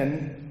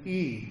 then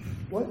Eve."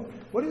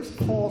 What is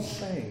Paul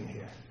saying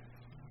here?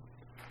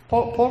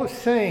 Paul is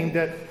saying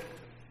that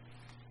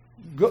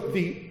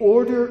the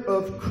order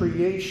of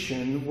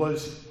creation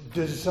was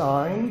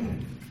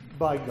designed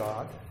by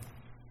God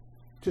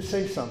to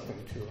say something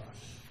to us.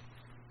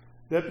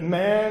 That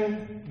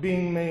man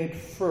being made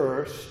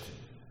first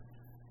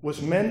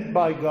was meant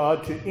by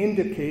God to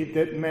indicate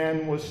that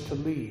man was to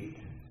lead.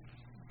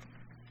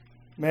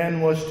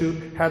 Man was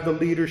to have the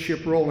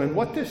leadership role. And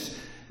what this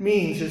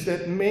means is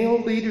that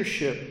male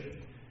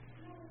leadership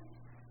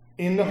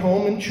in the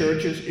home and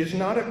church is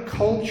not a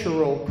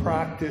cultural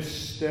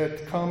practice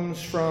that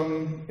comes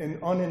from an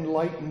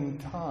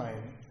unenlightened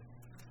time,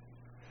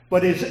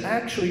 but is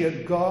actually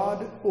a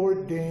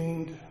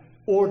God-ordained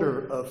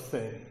order of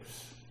things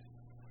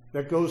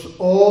that goes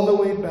all the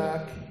way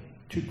back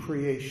to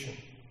creation,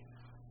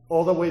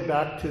 all the way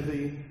back to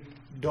the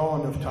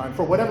dawn of time.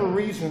 For whatever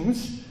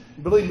reasons,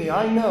 believe me,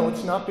 I know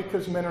it's not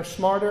because men are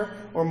smarter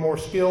or more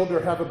skilled or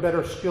have a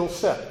better skill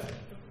set.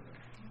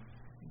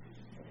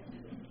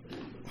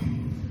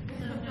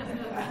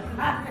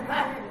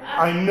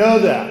 I know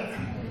that.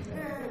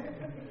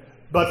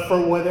 But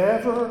for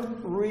whatever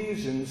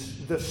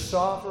reasons, the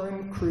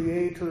sovereign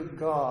creator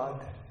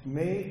God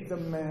made the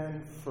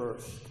man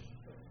first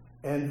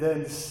and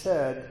then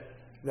said,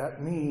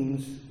 that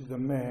means the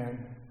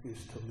man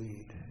is to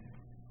lead.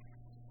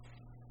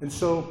 And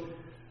so,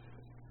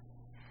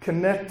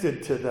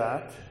 connected to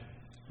that,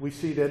 we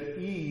see that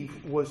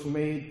Eve was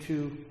made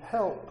to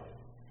help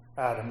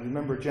Adam.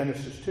 Remember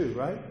Genesis 2,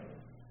 right?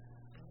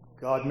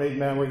 God made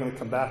man. We're going to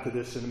come back to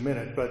this in a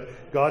minute. But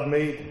God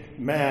made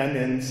man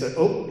and said,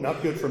 oh,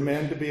 not good for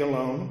man to be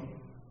alone.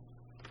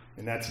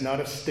 And that's not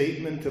a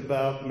statement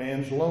about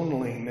man's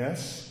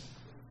loneliness.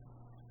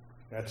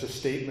 That's a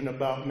statement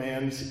about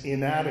man's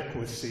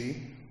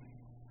inadequacy.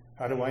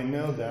 How do I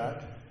know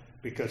that?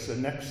 Because the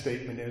next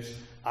statement is,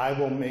 I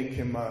will make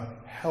him a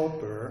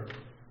helper.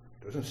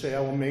 Doesn't say I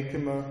will make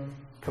him a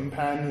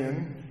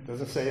companion.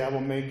 Doesn't say I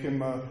will make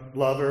him a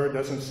lover.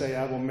 Doesn't say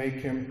I will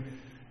make him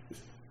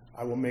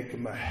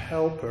a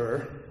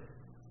helper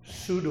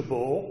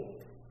suitable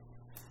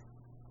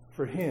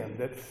for him,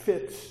 that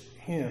fits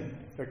him,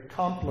 that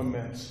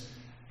complements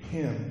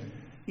him.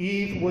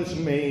 Eve was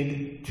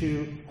made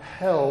to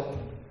help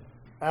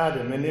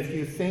Adam. And if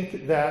you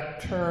think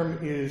that term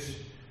is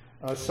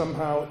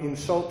somehow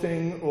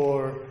insulting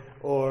or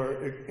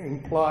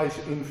implies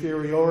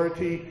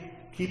inferiority,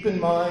 keep in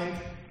mind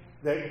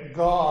that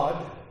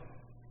God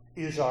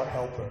is our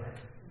helper.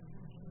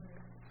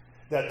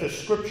 that the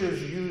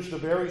scriptures use the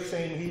very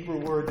same Hebrew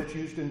word that's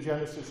used in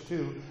Genesis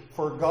 2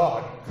 for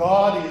God.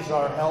 God is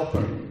our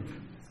helper.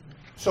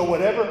 So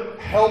whatever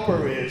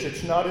helper is,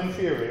 it's not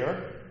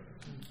inferior.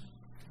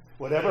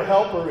 Whatever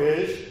helper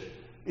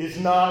is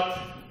not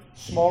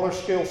smaller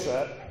skill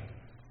set.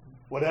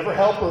 Whatever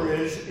helper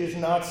is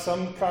not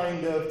some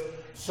kind of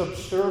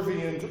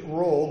subservient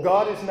role.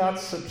 God is not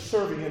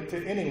subservient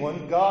to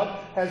anyone. God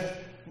has,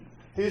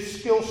 his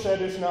skill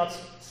set is not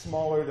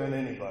smaller than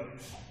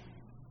anybody's.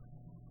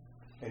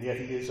 And yet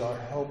he is our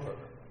helper.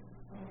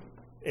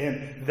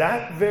 And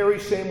that very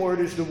same word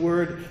is the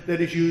word that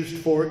is used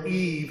for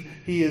Eve.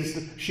 She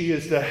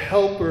is the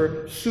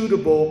helper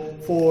suitable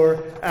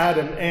for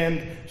Adam.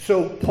 And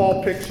so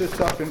Paul picks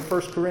this up in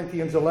 1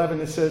 Corinthians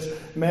 11. It says,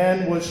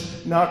 man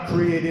was not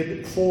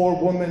created for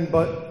woman,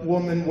 but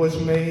woman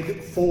was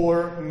made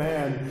for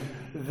man.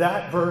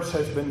 That verse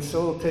has been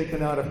so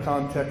taken out of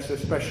context,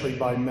 especially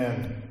by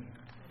men.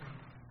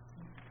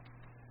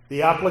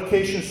 The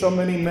application so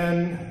many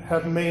men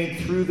have made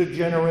through the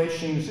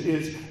generations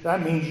is,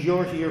 that means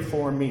you're here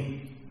for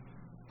me.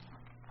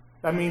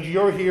 That means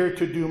you're here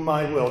to do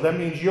my will. That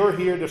means you're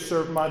here to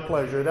serve my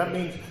pleasure. That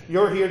means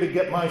you're here to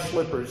get my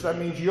slippers. That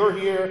means you're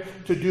here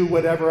to do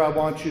whatever I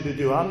want you to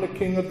do. I'm the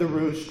king of the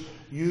roost.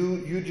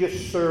 You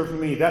just serve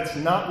me. That's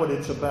not what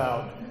it's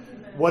about.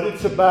 What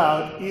it's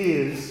about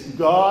is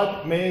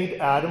God made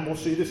Adam. We'll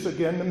see this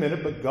again in a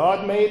minute, but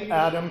God made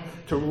Adam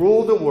to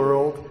rule the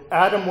world.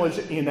 Adam was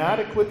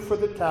inadequate for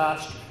the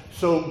task,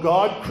 so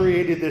God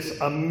created this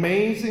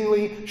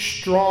amazingly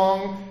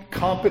strong,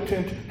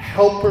 competent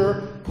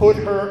helper, put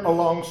her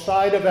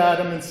alongside of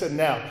Adam and said,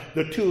 now,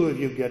 the two of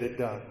you get it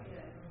done.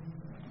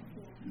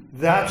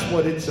 That's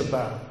what it's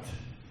about.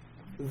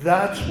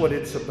 That's what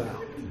it's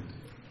about.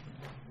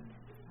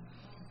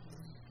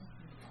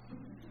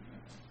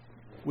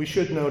 We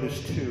should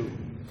notice, too,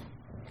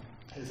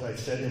 as I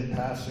said in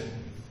passing,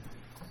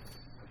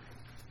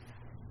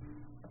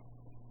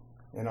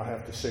 and I'll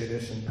have to say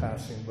this in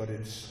passing, but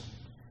it's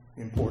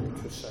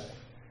important to say.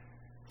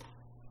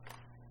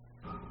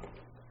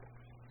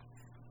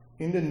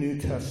 In the New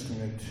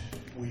Testament,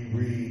 we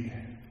read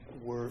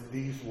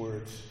these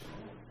words,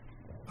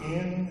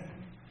 in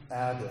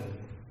Adam,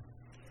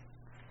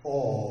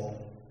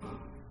 all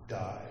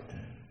died.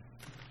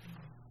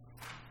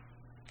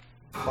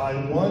 By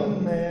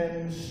one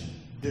man's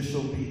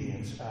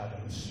disobedience,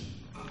 Adam's,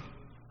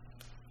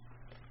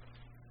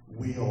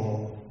 we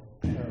all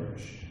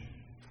perished.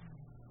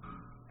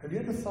 Have you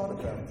ever thought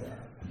about that?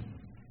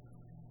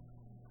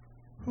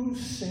 Who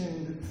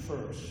sinned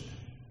first?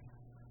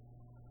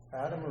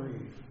 Adam or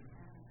Eve?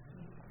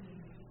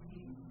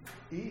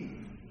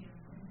 Eve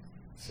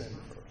sinned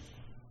first.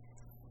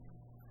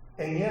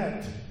 And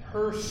yet,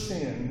 her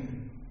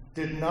sin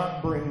did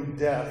not bring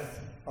death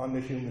on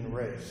the human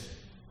race.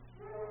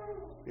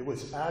 It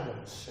was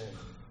Adam's sin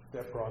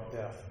that brought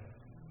death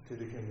to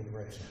the human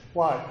race.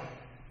 Why?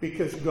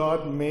 Because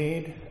God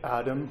made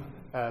Adam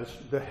as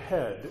the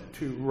head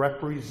to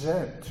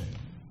represent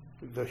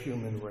the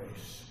human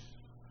race.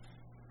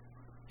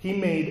 He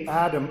made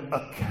Adam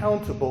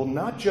accountable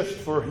not just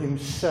for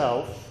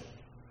himself,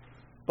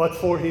 but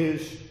for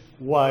his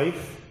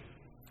wife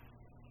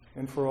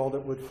and for all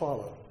that would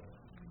follow.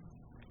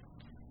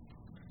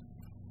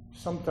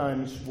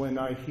 Sometimes when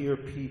I hear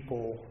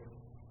people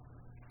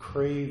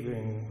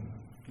craving,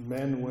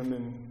 men,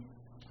 women,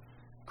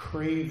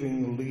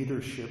 craving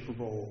leadership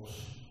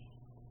roles,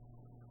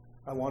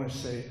 I want to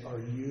say, are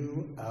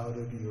you out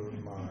of your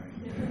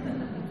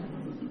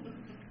mind?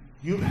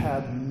 You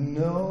have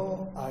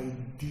no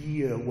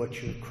idea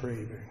what you're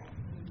craving.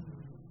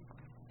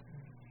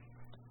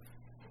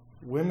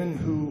 Women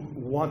who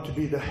want to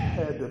be the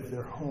head of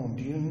their home,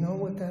 do you know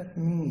what that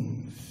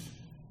means?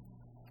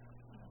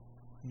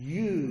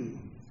 You,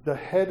 the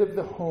head of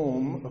the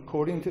home,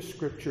 according to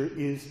Scripture,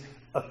 is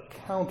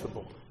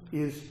accountable,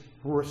 is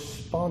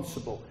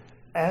responsible,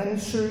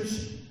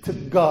 answers to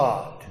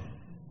God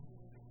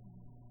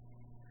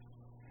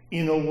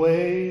in a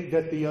way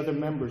that the other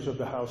members of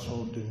the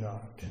household do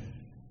not.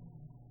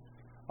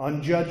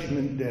 On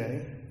Judgment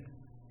Day,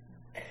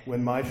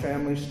 when my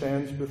family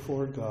stands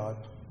before God,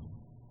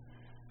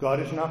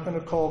 God is not going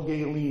to call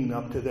Gayleen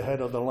up to the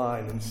head of the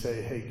line and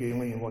say, hey,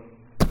 Gayleen, what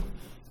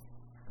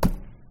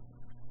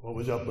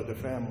was up with the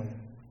family?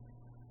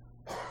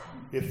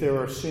 If there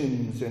are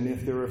sins and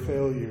if there are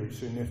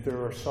failures and if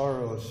there are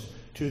sorrows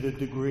to the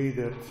degree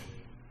that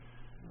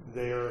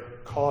they are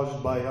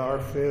caused by our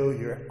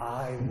failure,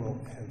 I will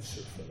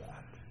answer for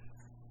that.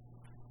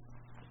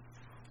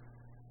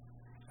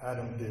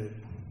 Adam did.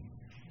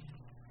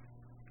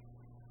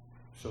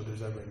 So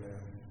does every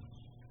man.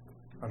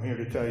 I'm here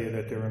to tell you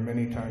that there are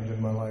many times in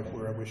my life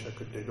where I wish I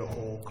could dig a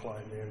hole,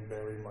 climb in,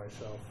 bury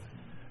myself,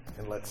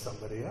 and let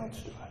somebody else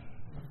do it.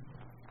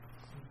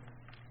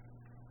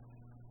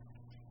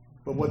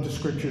 But what the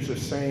Scriptures are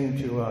saying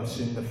to us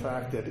in the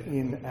fact that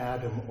in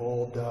Adam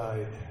all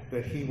died,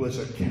 that he was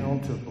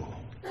accountable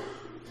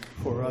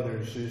for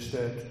others, is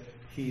that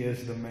he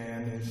as the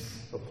man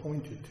is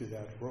appointed to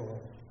that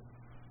role.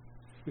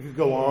 We could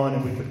go on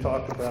and we could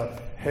talk about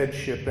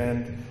headship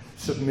and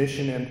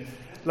submission. And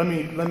let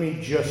me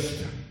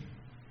just,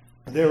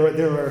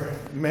 there are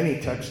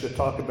many texts that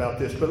talk about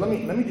this, but let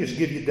me just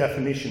give you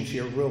definitions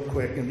here real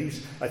quick. And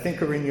these, I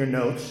think, are in your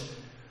notes.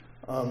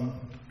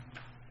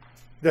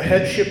 The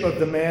headship of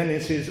the man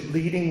is his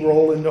leading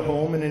role in the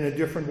home and in a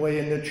different way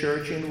in the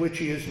church, in which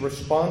he is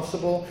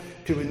responsible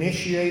to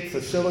initiate,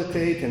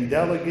 facilitate, and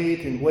delegate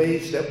in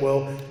ways that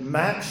will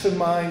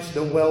maximize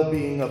the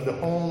well-being of the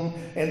home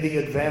and the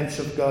advance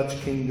of God's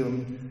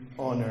kingdom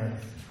on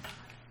earth.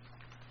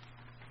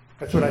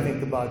 That's what I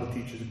think the Bible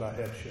teaches about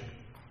headship.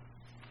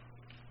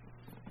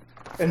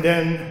 And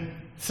then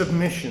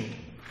submission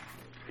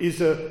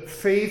is a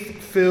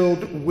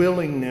faith-filled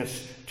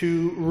willingness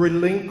to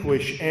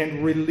relinquish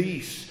and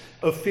release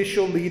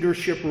official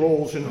leadership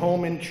roles in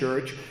home and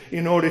church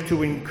in order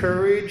to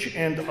encourage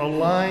and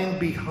align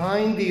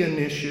behind the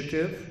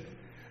initiative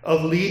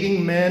of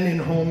leading men in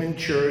home and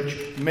church,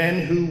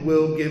 men who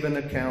will give an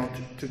account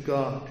to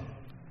God.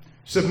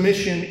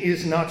 Submission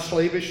is not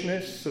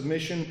slavishness.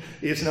 Submission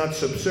is not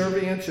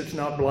subservience. It's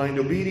not blind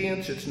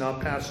obedience. It's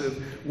not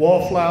passive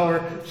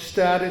wallflower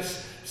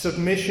status.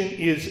 Submission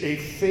is a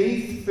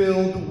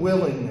faith-filled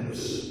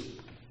willingness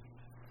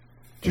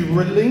to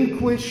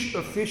relinquish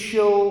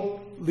official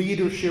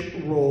leadership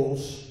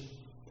roles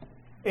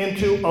and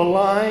to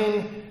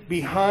align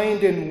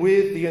behind and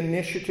with the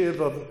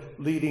initiative of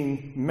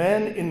leading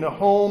men in the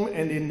home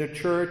and in the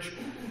church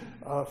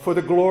for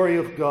the glory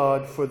of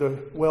God, for the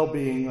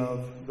well-being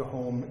of the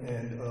home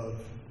and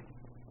of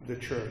the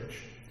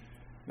church.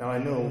 Now I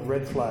know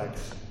red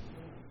flags.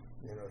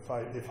 You know,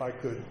 if I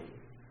could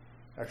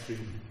actually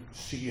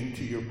see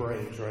into your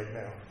brains right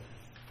now,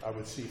 I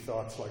would see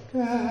thoughts like,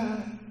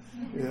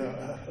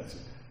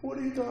 what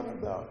are you talking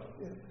about?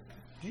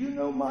 Do you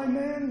know my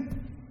man?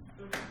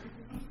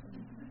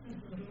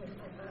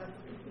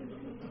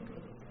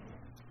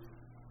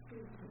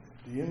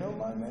 Do you know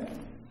my man?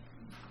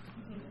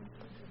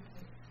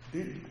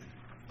 Do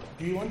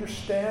you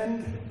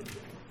understand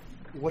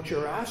what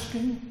you're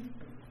asking?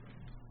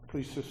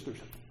 Please, sisters,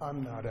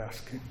 I'm not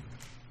asking.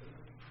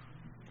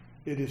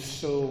 It is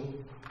so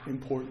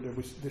important.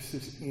 This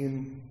is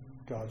in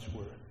God's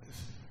Word.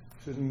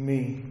 This is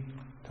me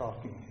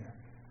talking here.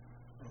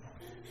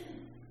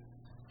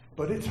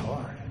 But it's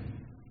hard.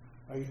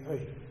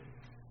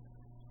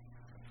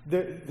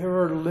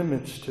 There are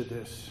limits to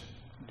this,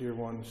 dear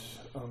ones.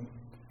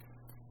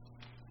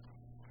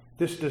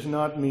 This does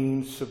not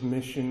mean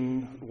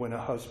submission when a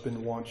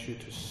husband wants you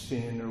to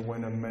sin or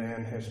when a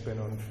man has been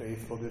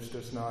unfaithful. This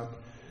does not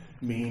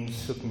mean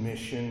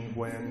submission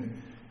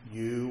when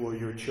you or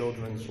your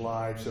children's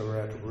lives are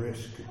at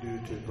risk due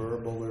to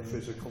verbal or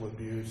physical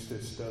abuse.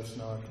 This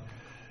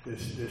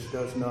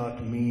does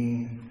not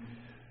mean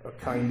a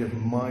kind of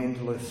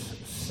mindless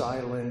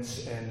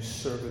silence and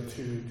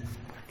servitude.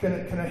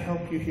 Can I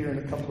help you here in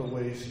a couple of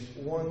ways?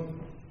 One,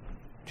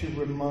 to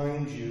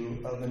remind you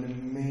of an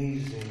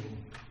amazing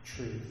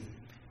truth,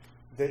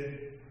 that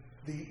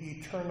the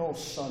eternal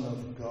Son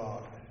of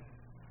God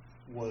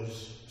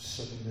was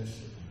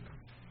submissive.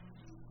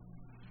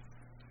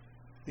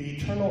 The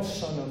eternal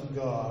Son of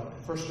God,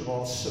 first of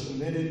all,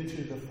 submitted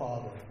to the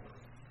Father.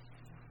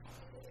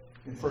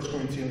 In 1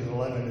 Corinthians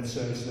 11, it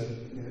says that,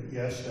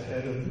 yes, the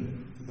head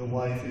of the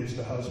wife is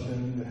the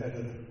husband, the head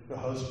of the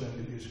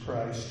husband is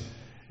Christ,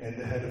 and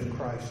the head of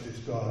Christ is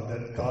God.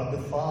 That God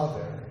the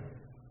Father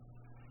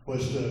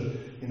was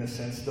in a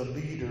sense, the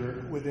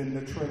leader within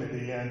the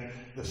Trinity, and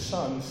the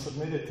Son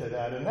submitted to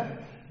that. And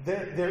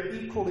they're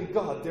equally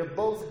God. They're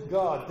both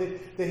God.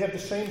 They have the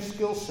same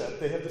skill set.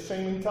 They have the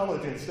same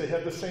intelligence. They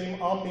have the same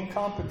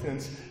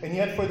omnicompetence. And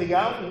yet for the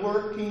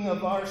outworking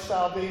of our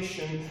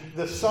salvation,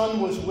 the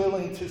Son was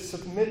willing to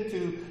submit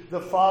to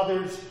the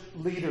Father's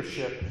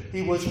leadership.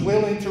 He was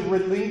willing to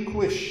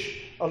relinquish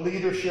a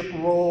leadership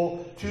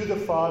role to the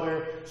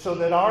Father so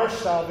that our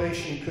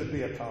salvation could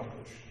be accomplished.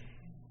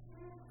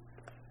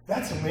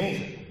 That's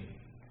amazing.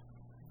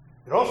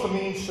 It also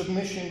means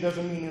submission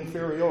doesn't mean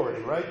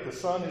inferiority, right? The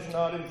Son is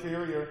not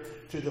inferior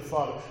to the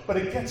Father. But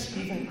it gets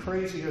even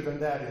crazier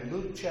than that. In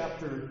Luke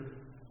chapter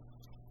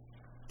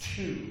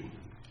 2,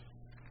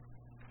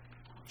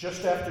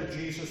 just after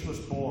Jesus was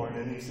born,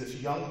 and he's this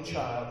young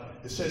child,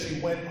 it says he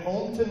went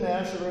home to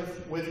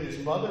Nazareth with his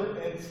mother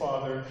and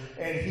father,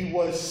 and he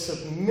was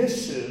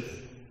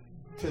submissive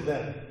to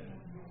them.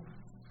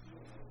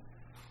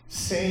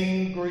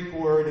 Same Greek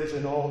word as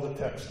in all the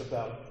text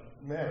about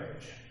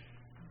marriage.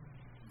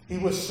 He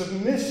was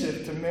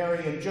submissive to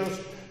Mary and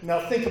Joseph.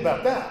 Now think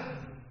about that.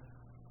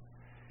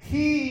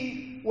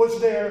 He was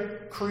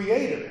their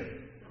creator.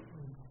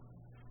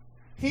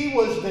 He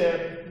was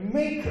their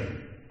maker.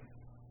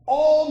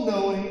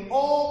 All-knowing,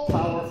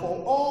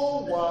 all-powerful,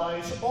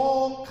 all-wise,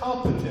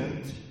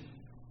 all-competent.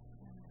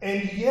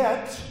 And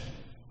yet,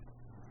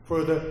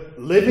 for the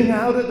living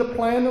out of the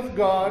plan of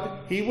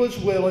God, he was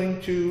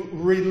willing to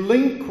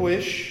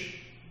relinquish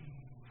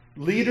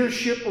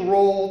leadership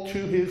role to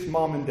his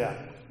mom and dad,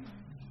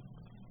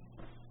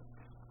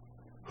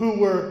 who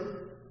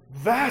were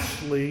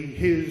vastly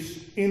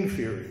his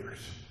inferiors.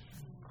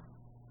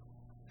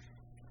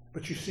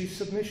 But you see,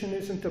 submission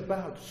isn't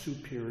about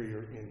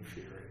superior,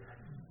 inferior.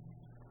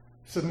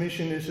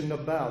 Submission isn't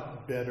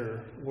about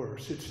better,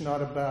 worse. It's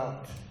not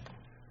about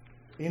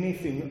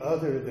anything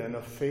other than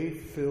a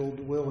faith-filled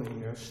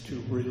willingness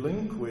to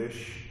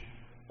relinquish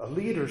a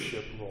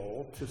leadership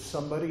role to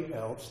somebody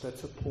else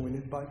that's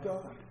appointed by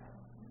God.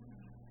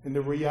 And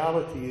the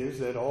reality is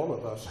that all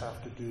of us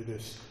have to do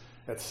this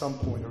at some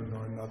point or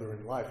another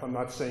in life. I'm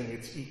not saying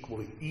it's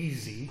equally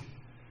easy.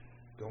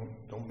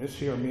 Don't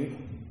mishear me.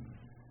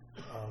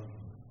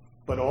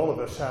 But all of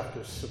us have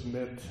to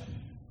submit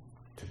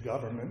to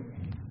government.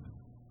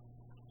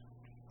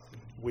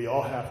 We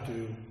all have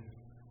to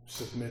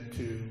submit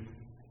to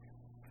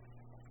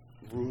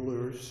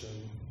rulers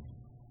and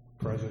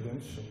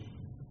presidents, and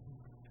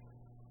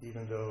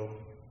even though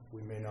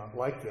we may not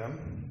like them,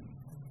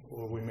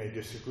 or we may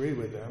disagree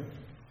with them,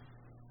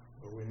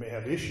 or we may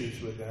have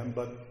issues with them,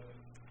 but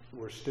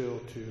we're still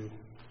to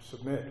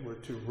submit. We're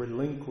to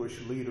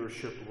relinquish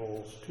leadership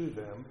roles to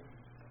them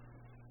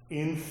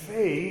in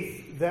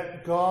faith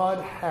that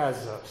God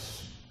has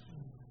us,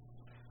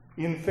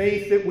 in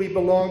faith that we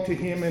belong to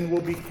Him and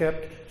will be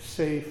kept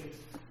safe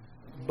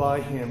by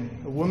Him.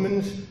 A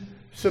woman's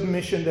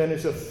submission then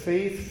is a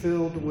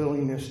faith-filled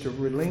willingness to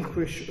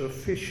relinquish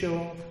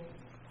official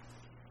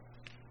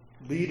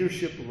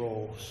leadership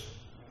roles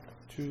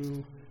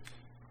to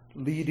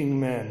leading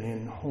men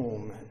in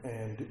home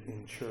and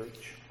in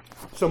church.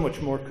 So much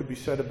more could be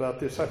said about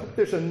this. I hope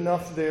there's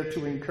enough there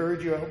to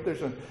encourage you. I hope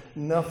there's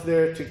enough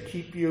there to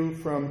keep you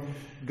from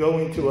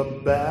going to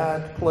a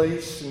bad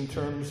place in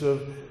terms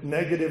of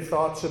negative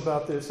thoughts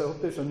about this. I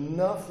hope there's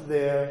enough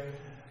there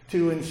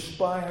to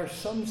inspire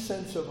some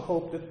sense of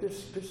hope that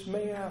this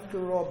may,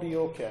 after all, be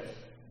okay.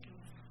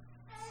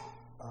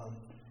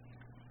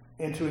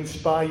 And to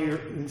inspire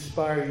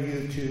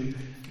you to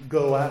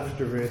go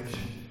after it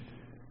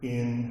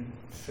in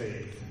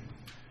faith.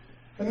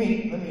 Let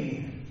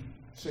me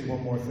say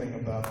one more thing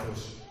about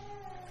this.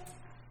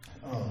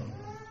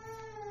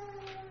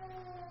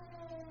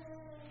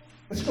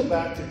 Let's go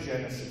back to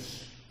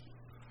Genesis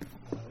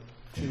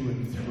 2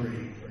 and 3,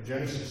 or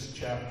Genesis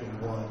chapter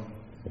 1.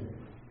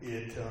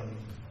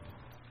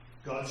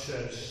 God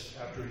says,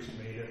 after He's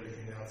made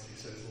everything else,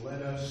 He says,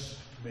 "Let us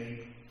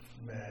make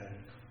man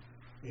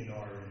in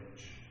our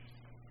image."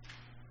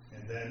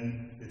 And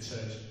then it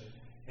says,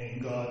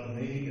 "And God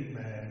made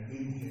man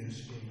in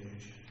His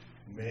image,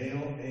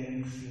 male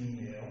and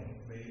female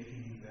made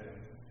He them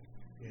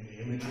in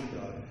the image of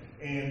God.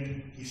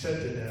 And He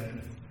said to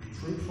them, be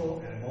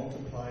fruitful and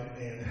multiply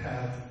and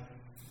have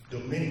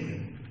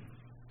dominion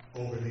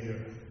over the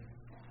earth."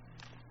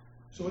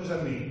 So what does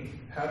that mean?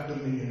 Have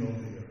dominion over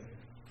the earth.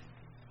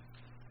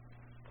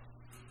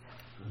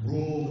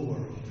 Rule the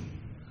world.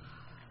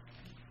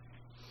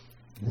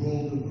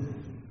 Rule the world.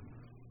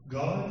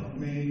 God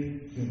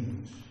made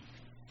humans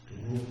to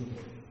rule the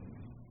world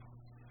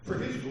for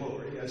His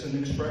glory, as an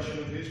expression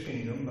of His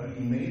kingdom, but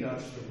He made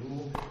us to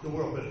rule the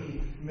world. But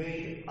He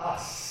made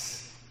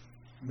us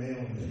male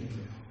and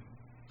female.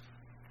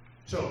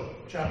 So,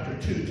 chapter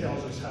 2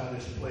 tells us how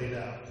this played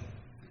out.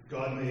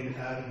 God made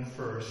Adam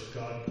first.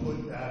 God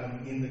put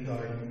Adam in the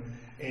garden,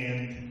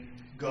 and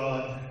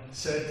God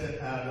said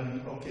to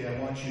Adam, okay, I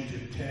want you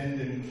to tend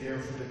and care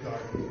for the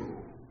garden.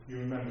 You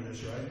remember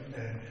this, right?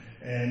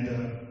 And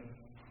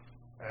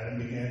Adam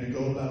began to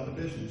go about the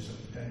business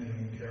of tending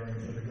and caring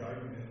for the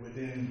garden. And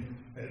within,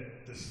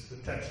 the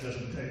text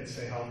doesn't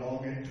say how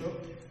long it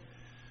took,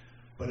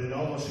 but you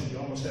almost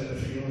had the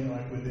feeling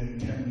like within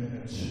 10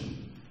 minutes,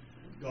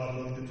 God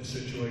looked at the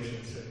situation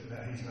and said,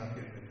 nah, he's not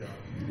getting it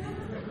done.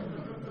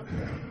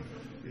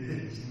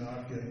 He's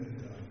not getting it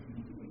done.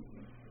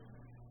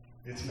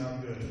 It's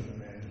not good for the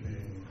man to be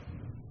alone.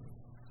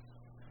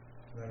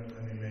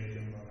 Let me make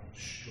him a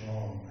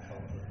strong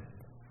helper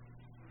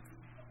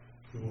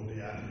who will be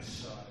at his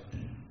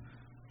side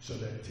so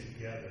that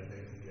together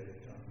they can get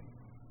it done.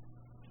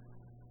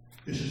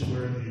 This is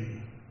where the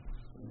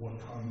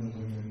Wakanda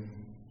women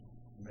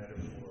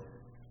metaphor,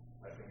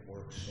 I think,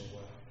 works so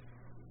well.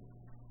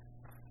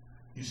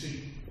 You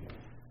see,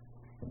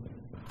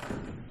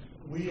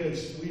 we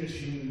as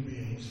human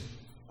beings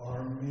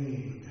are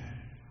made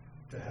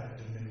to have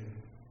dominion.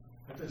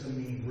 That doesn't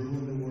mean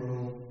ruin the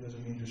world,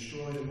 doesn't mean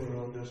destroy the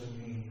world, doesn't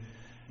mean,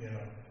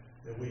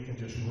 that we can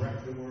just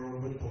wreck the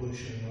world with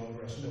pollution and all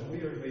the rest. No,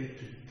 we are made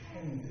to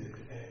tend it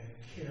and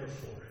care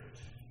for it.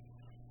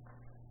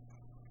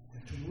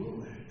 And to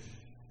rule it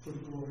for the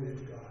glory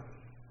of God.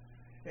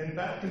 And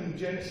back in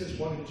Genesis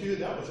 1 and 2,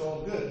 that was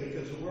all good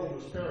because the world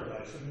was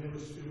paradise. I mean,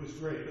 it was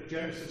great. But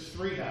Genesis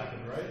 3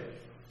 happened, right?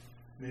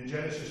 And in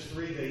Genesis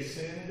 3, they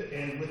sinned,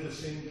 and with the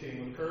sin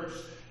came a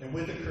curse. And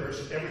with the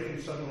curse,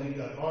 everything suddenly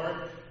got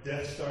hard.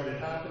 Death started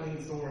happening.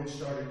 Thorns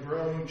started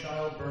growing.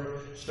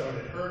 Childbirth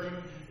started hurting.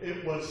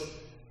 It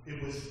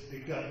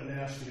got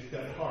nasty. It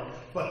got hard.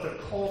 But the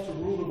call to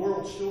rule the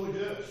world still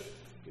exists.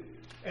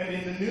 And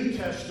in the New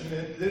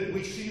Testament,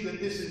 we see that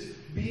this is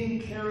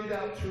being carried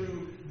out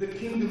through the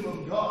kingdom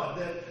of God,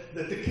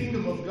 that the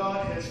kingdom of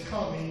God has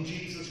come in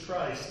Jesus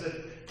Christ,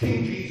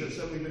 King Jesus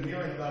that we've been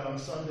hearing about on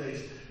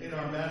Sundays in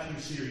our Matthew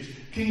series.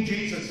 King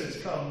Jesus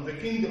has come. The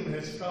kingdom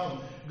has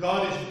come.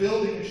 God is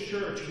building his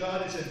church.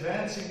 God is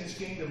advancing his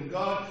kingdom.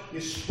 God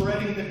is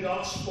spreading the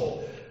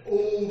gospel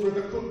over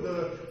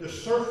the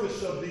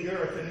surface of the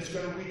earth, and it's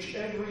going to reach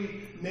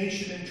every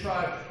nation and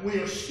tribe. We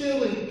are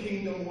still in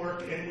kingdom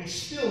work, and we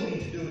still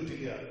need to do it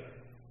together.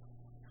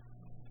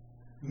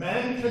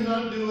 Man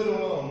cannot do it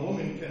alone.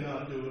 Woman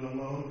cannot do it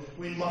alone.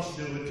 We must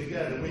do it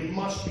together. We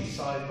must be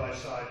side by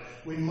side.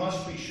 We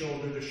must be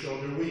shoulder to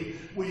shoulder.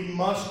 We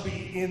must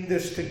be in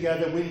this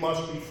together. We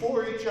must be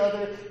for each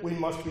other. We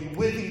must be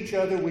with each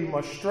other. We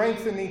must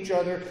strengthen each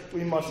other.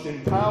 We must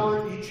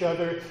empower each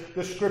other.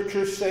 The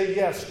scriptures say,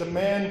 yes, the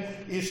man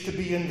is to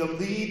be in the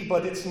lead,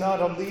 but it's not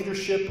a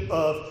leadership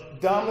of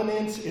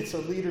dominance. It's a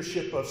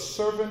leadership of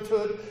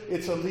servanthood.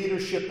 It's a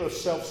leadership of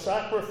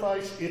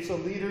self-sacrifice. It's a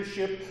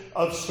leadership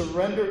of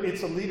surrender.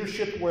 It's a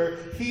leadership where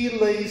he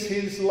lays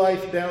his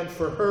life down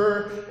for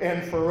her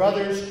and for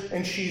others,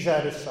 and she's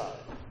at his side.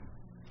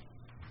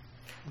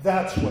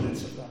 That's what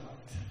it's about.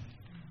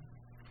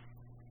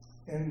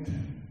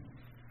 And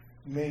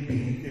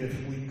maybe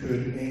if we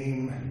could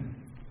aim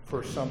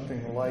for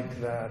something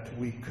like that,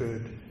 we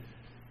could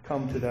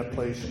come to that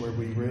place where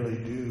we really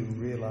do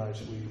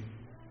realize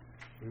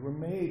we were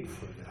made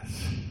for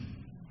this.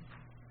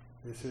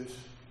 This is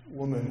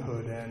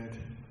womanhood and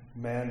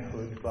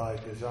manhood by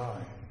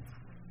design.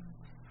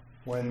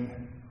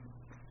 When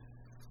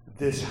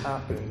this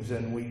happens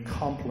and we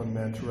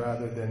complement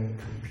rather than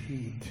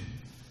compete,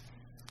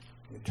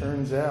 it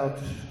turns out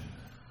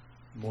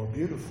more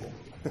beautiful.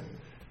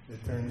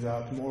 It turns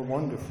out more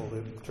wonderful.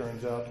 It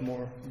turns out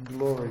more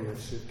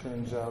glorious. It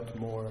turns out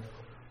more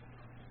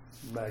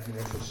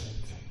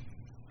magnificent.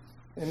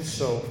 And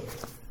so,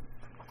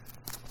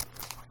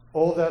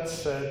 all that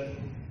said,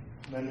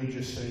 let me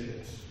just say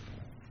this,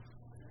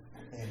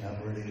 and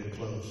I'm ready to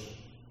close,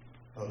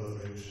 although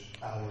there's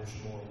hours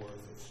more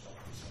worth of stuff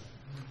to say.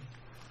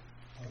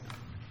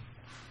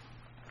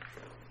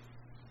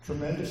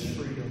 Tremendous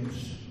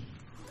freedoms,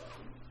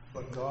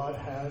 but God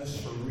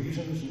has, for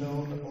reasons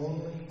known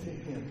only to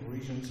him,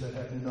 reasons that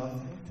have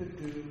nothing to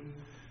do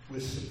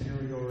with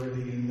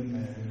superiority in the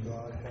man,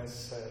 God has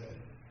said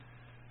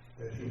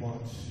that he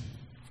wants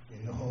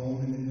in the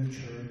home and in the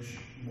church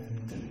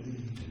men to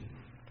lead.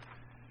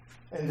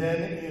 And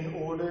then in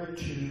order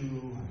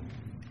to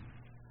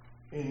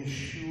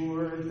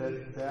ensure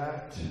that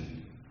that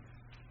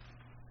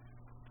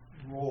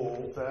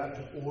role,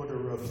 that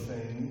order of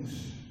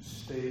things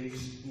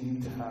stays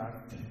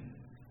intact,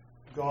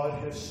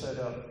 God has set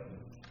up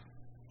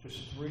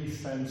just 3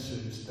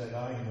 fences that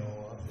I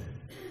know of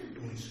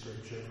in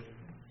Scripture.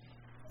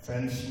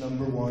 Fence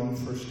number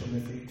 1, 1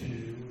 Timothy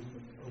 2,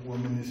 a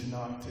woman is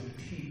not to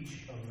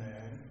teach a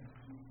man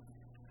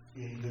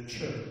in the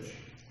church.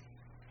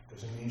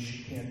 Doesn't mean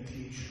she can't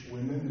teach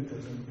women. It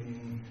doesn't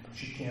mean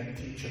she can't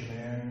teach a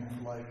man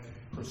like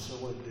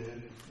Priscilla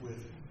did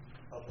with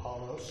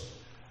Apollos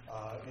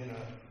in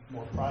a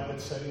more private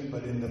setting,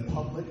 but in the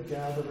public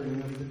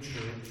gathering of the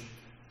church,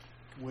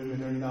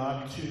 women are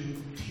not to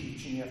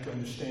teach. And you have to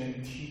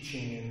understand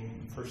teaching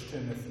in 1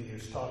 Timothy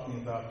is talking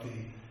about the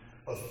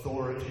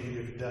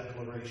authoritative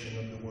declaration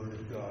of the Word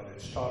of God.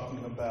 It's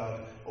talking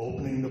about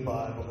opening the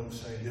Bible and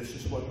saying, this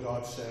is what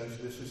God says,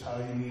 this is how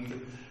you need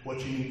to, what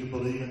you need to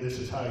believe, and this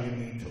is how you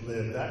need to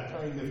live. That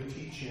kind of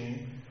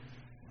teaching,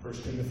 1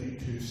 Timothy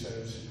 2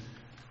 says,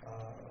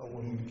 a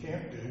woman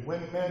can't do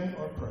when men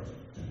are present.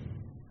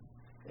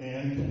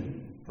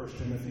 And 1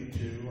 Timothy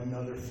 2,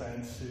 another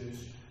fence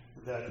is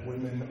that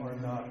women are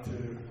not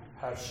to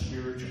have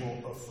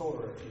spiritual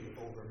authority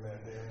over men.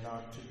 They are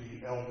not to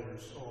be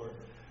elders or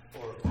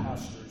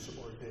pastors,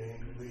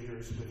 ordained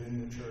leaders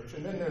within the church.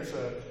 And then there's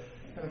a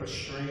kind of a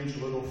strange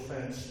little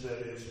fence that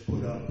is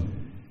put up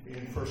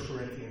in 1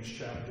 Corinthians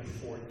chapter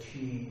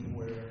 14,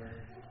 where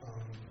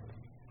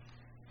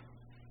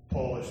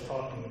Paul is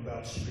talking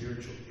about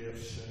spiritual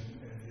gifts,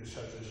 and he just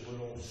has this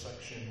little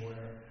section where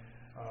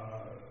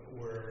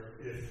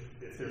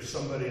if there's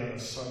somebody on a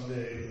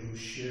Sunday who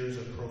shares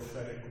a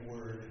prophetic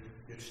word,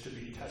 it's to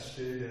be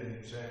tested and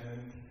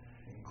examined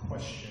and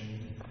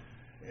questioned.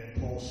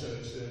 And Paul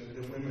says that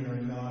the women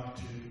are not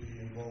to be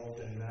involved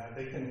in that.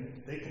 They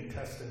can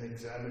test and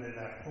examine it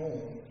at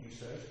home, he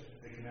says.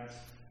 They can ask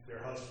their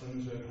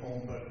husbands at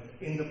home, but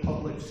in the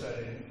public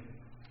setting,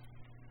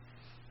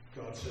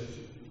 God says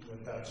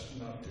that that's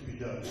not to be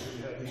done. So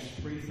you have these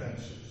 3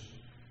 fences.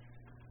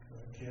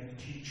 Can't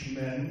teach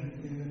men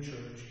in the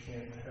church,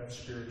 can't have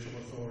spiritual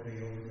authority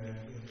over men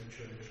in the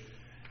church,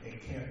 and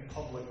can't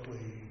publicly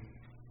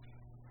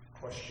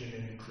question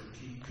and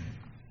critique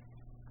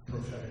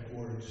prophetic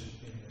words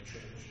in the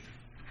church.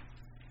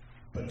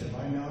 But to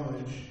my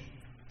knowledge,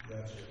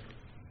 that's it.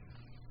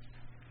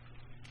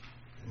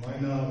 To my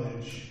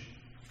knowledge,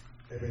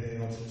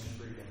 everything else is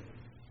freedom.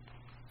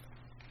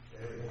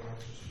 Everything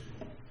else is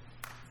freedom.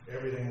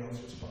 Everything else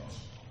is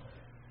possible.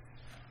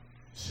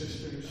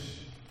 Sisters,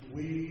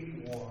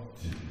 we want,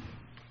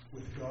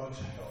 with God's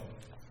help,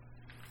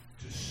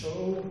 to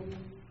so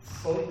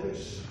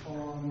focus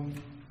on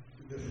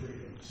the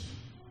freedoms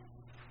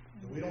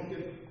And we don't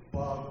get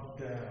bogged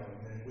down,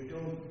 and we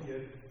don't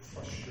get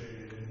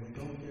frustrated, and we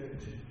don't get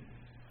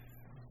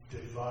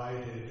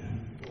divided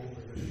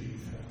over the few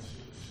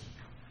fences.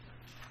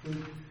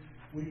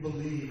 We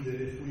believe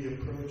that if we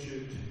approach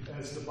it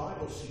as the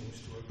Bible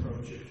seems to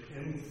approach it,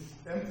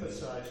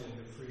 emphasizing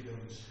the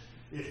freedoms,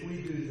 if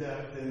we do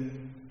that,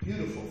 then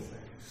beautiful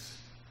things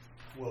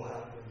will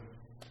happen.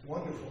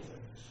 Wonderful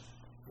things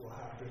will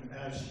happen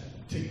as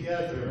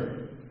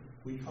together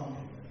we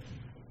complement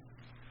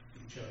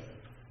each other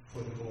for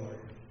the glory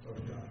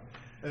of God.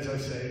 As I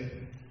say,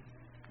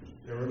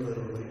 there are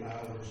literally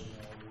hours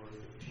more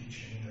worth of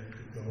teaching that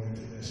could go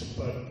into this,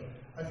 but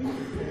I think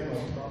the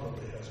panel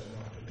probably has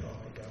enough to talk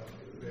about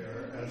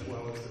there, as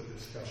well as the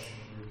discussion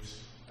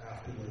groups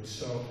afterwards.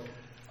 So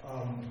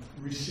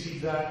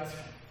receive that.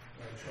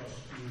 I trust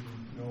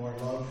you know our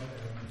love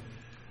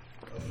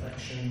and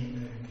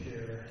affection and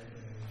care,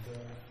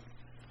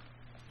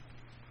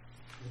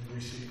 and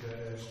receive that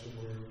as the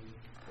word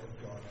of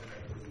God that I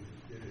believe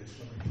it is.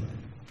 Let me pray.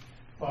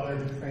 Father,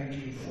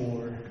 thank you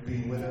for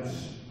being with us.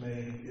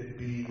 May it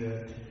be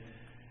that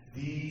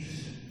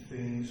these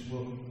things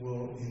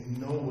will in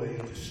no way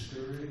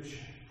discourage.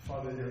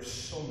 Father, there are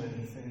so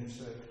many things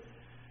that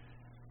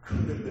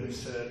could have been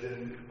said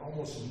and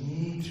almost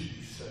need to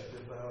be said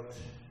about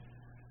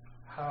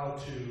how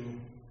to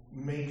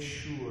make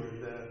sure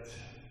that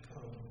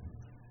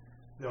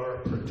there are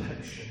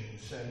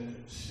protections and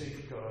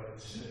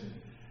safeguards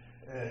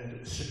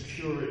and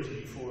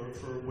security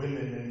for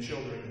women and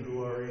children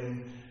who are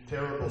in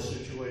terrible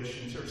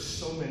situations. There are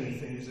so many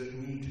things that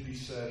need to be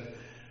said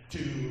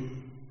to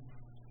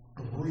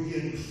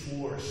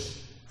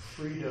reinforce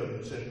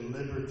freedoms and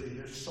liberty.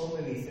 There's so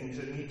many things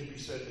that need to be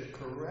said to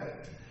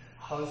correct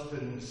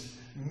husbands'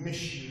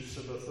 misuse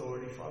of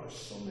authority. Father,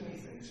 so many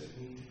things that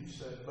need to be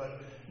said,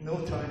 but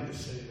no time to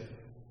say them.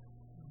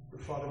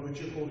 But Father, would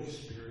your Holy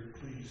Spirit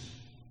please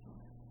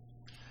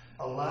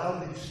allow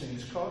these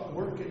things,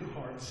 work in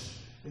hearts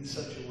in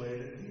such a way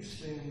that these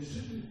things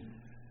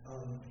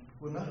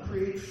will not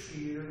create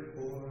fear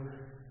or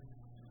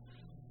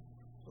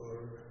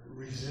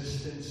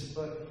resistance,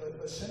 but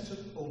a sense of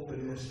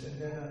openness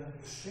and then a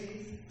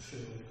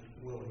faith-filled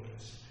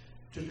willingness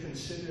to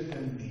consider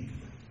them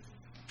deeply.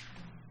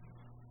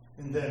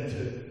 And then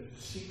to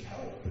seek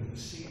help and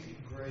seek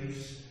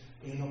grace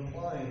in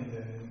applying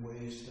them in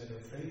ways that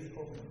are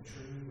faithful and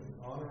true and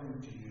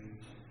honoring to you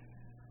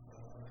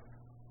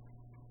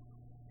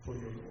for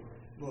your glory.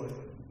 Lord,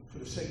 for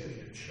the sake of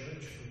your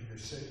church, for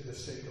the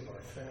sake of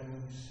our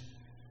families,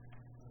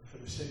 for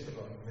the sake of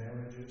our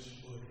marriages,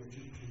 Lord, would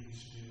you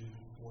please do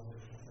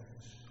wonderful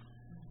things.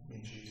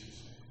 In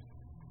Jesus'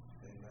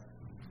 name,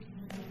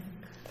 amen.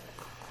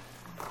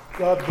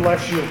 God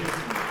bless you.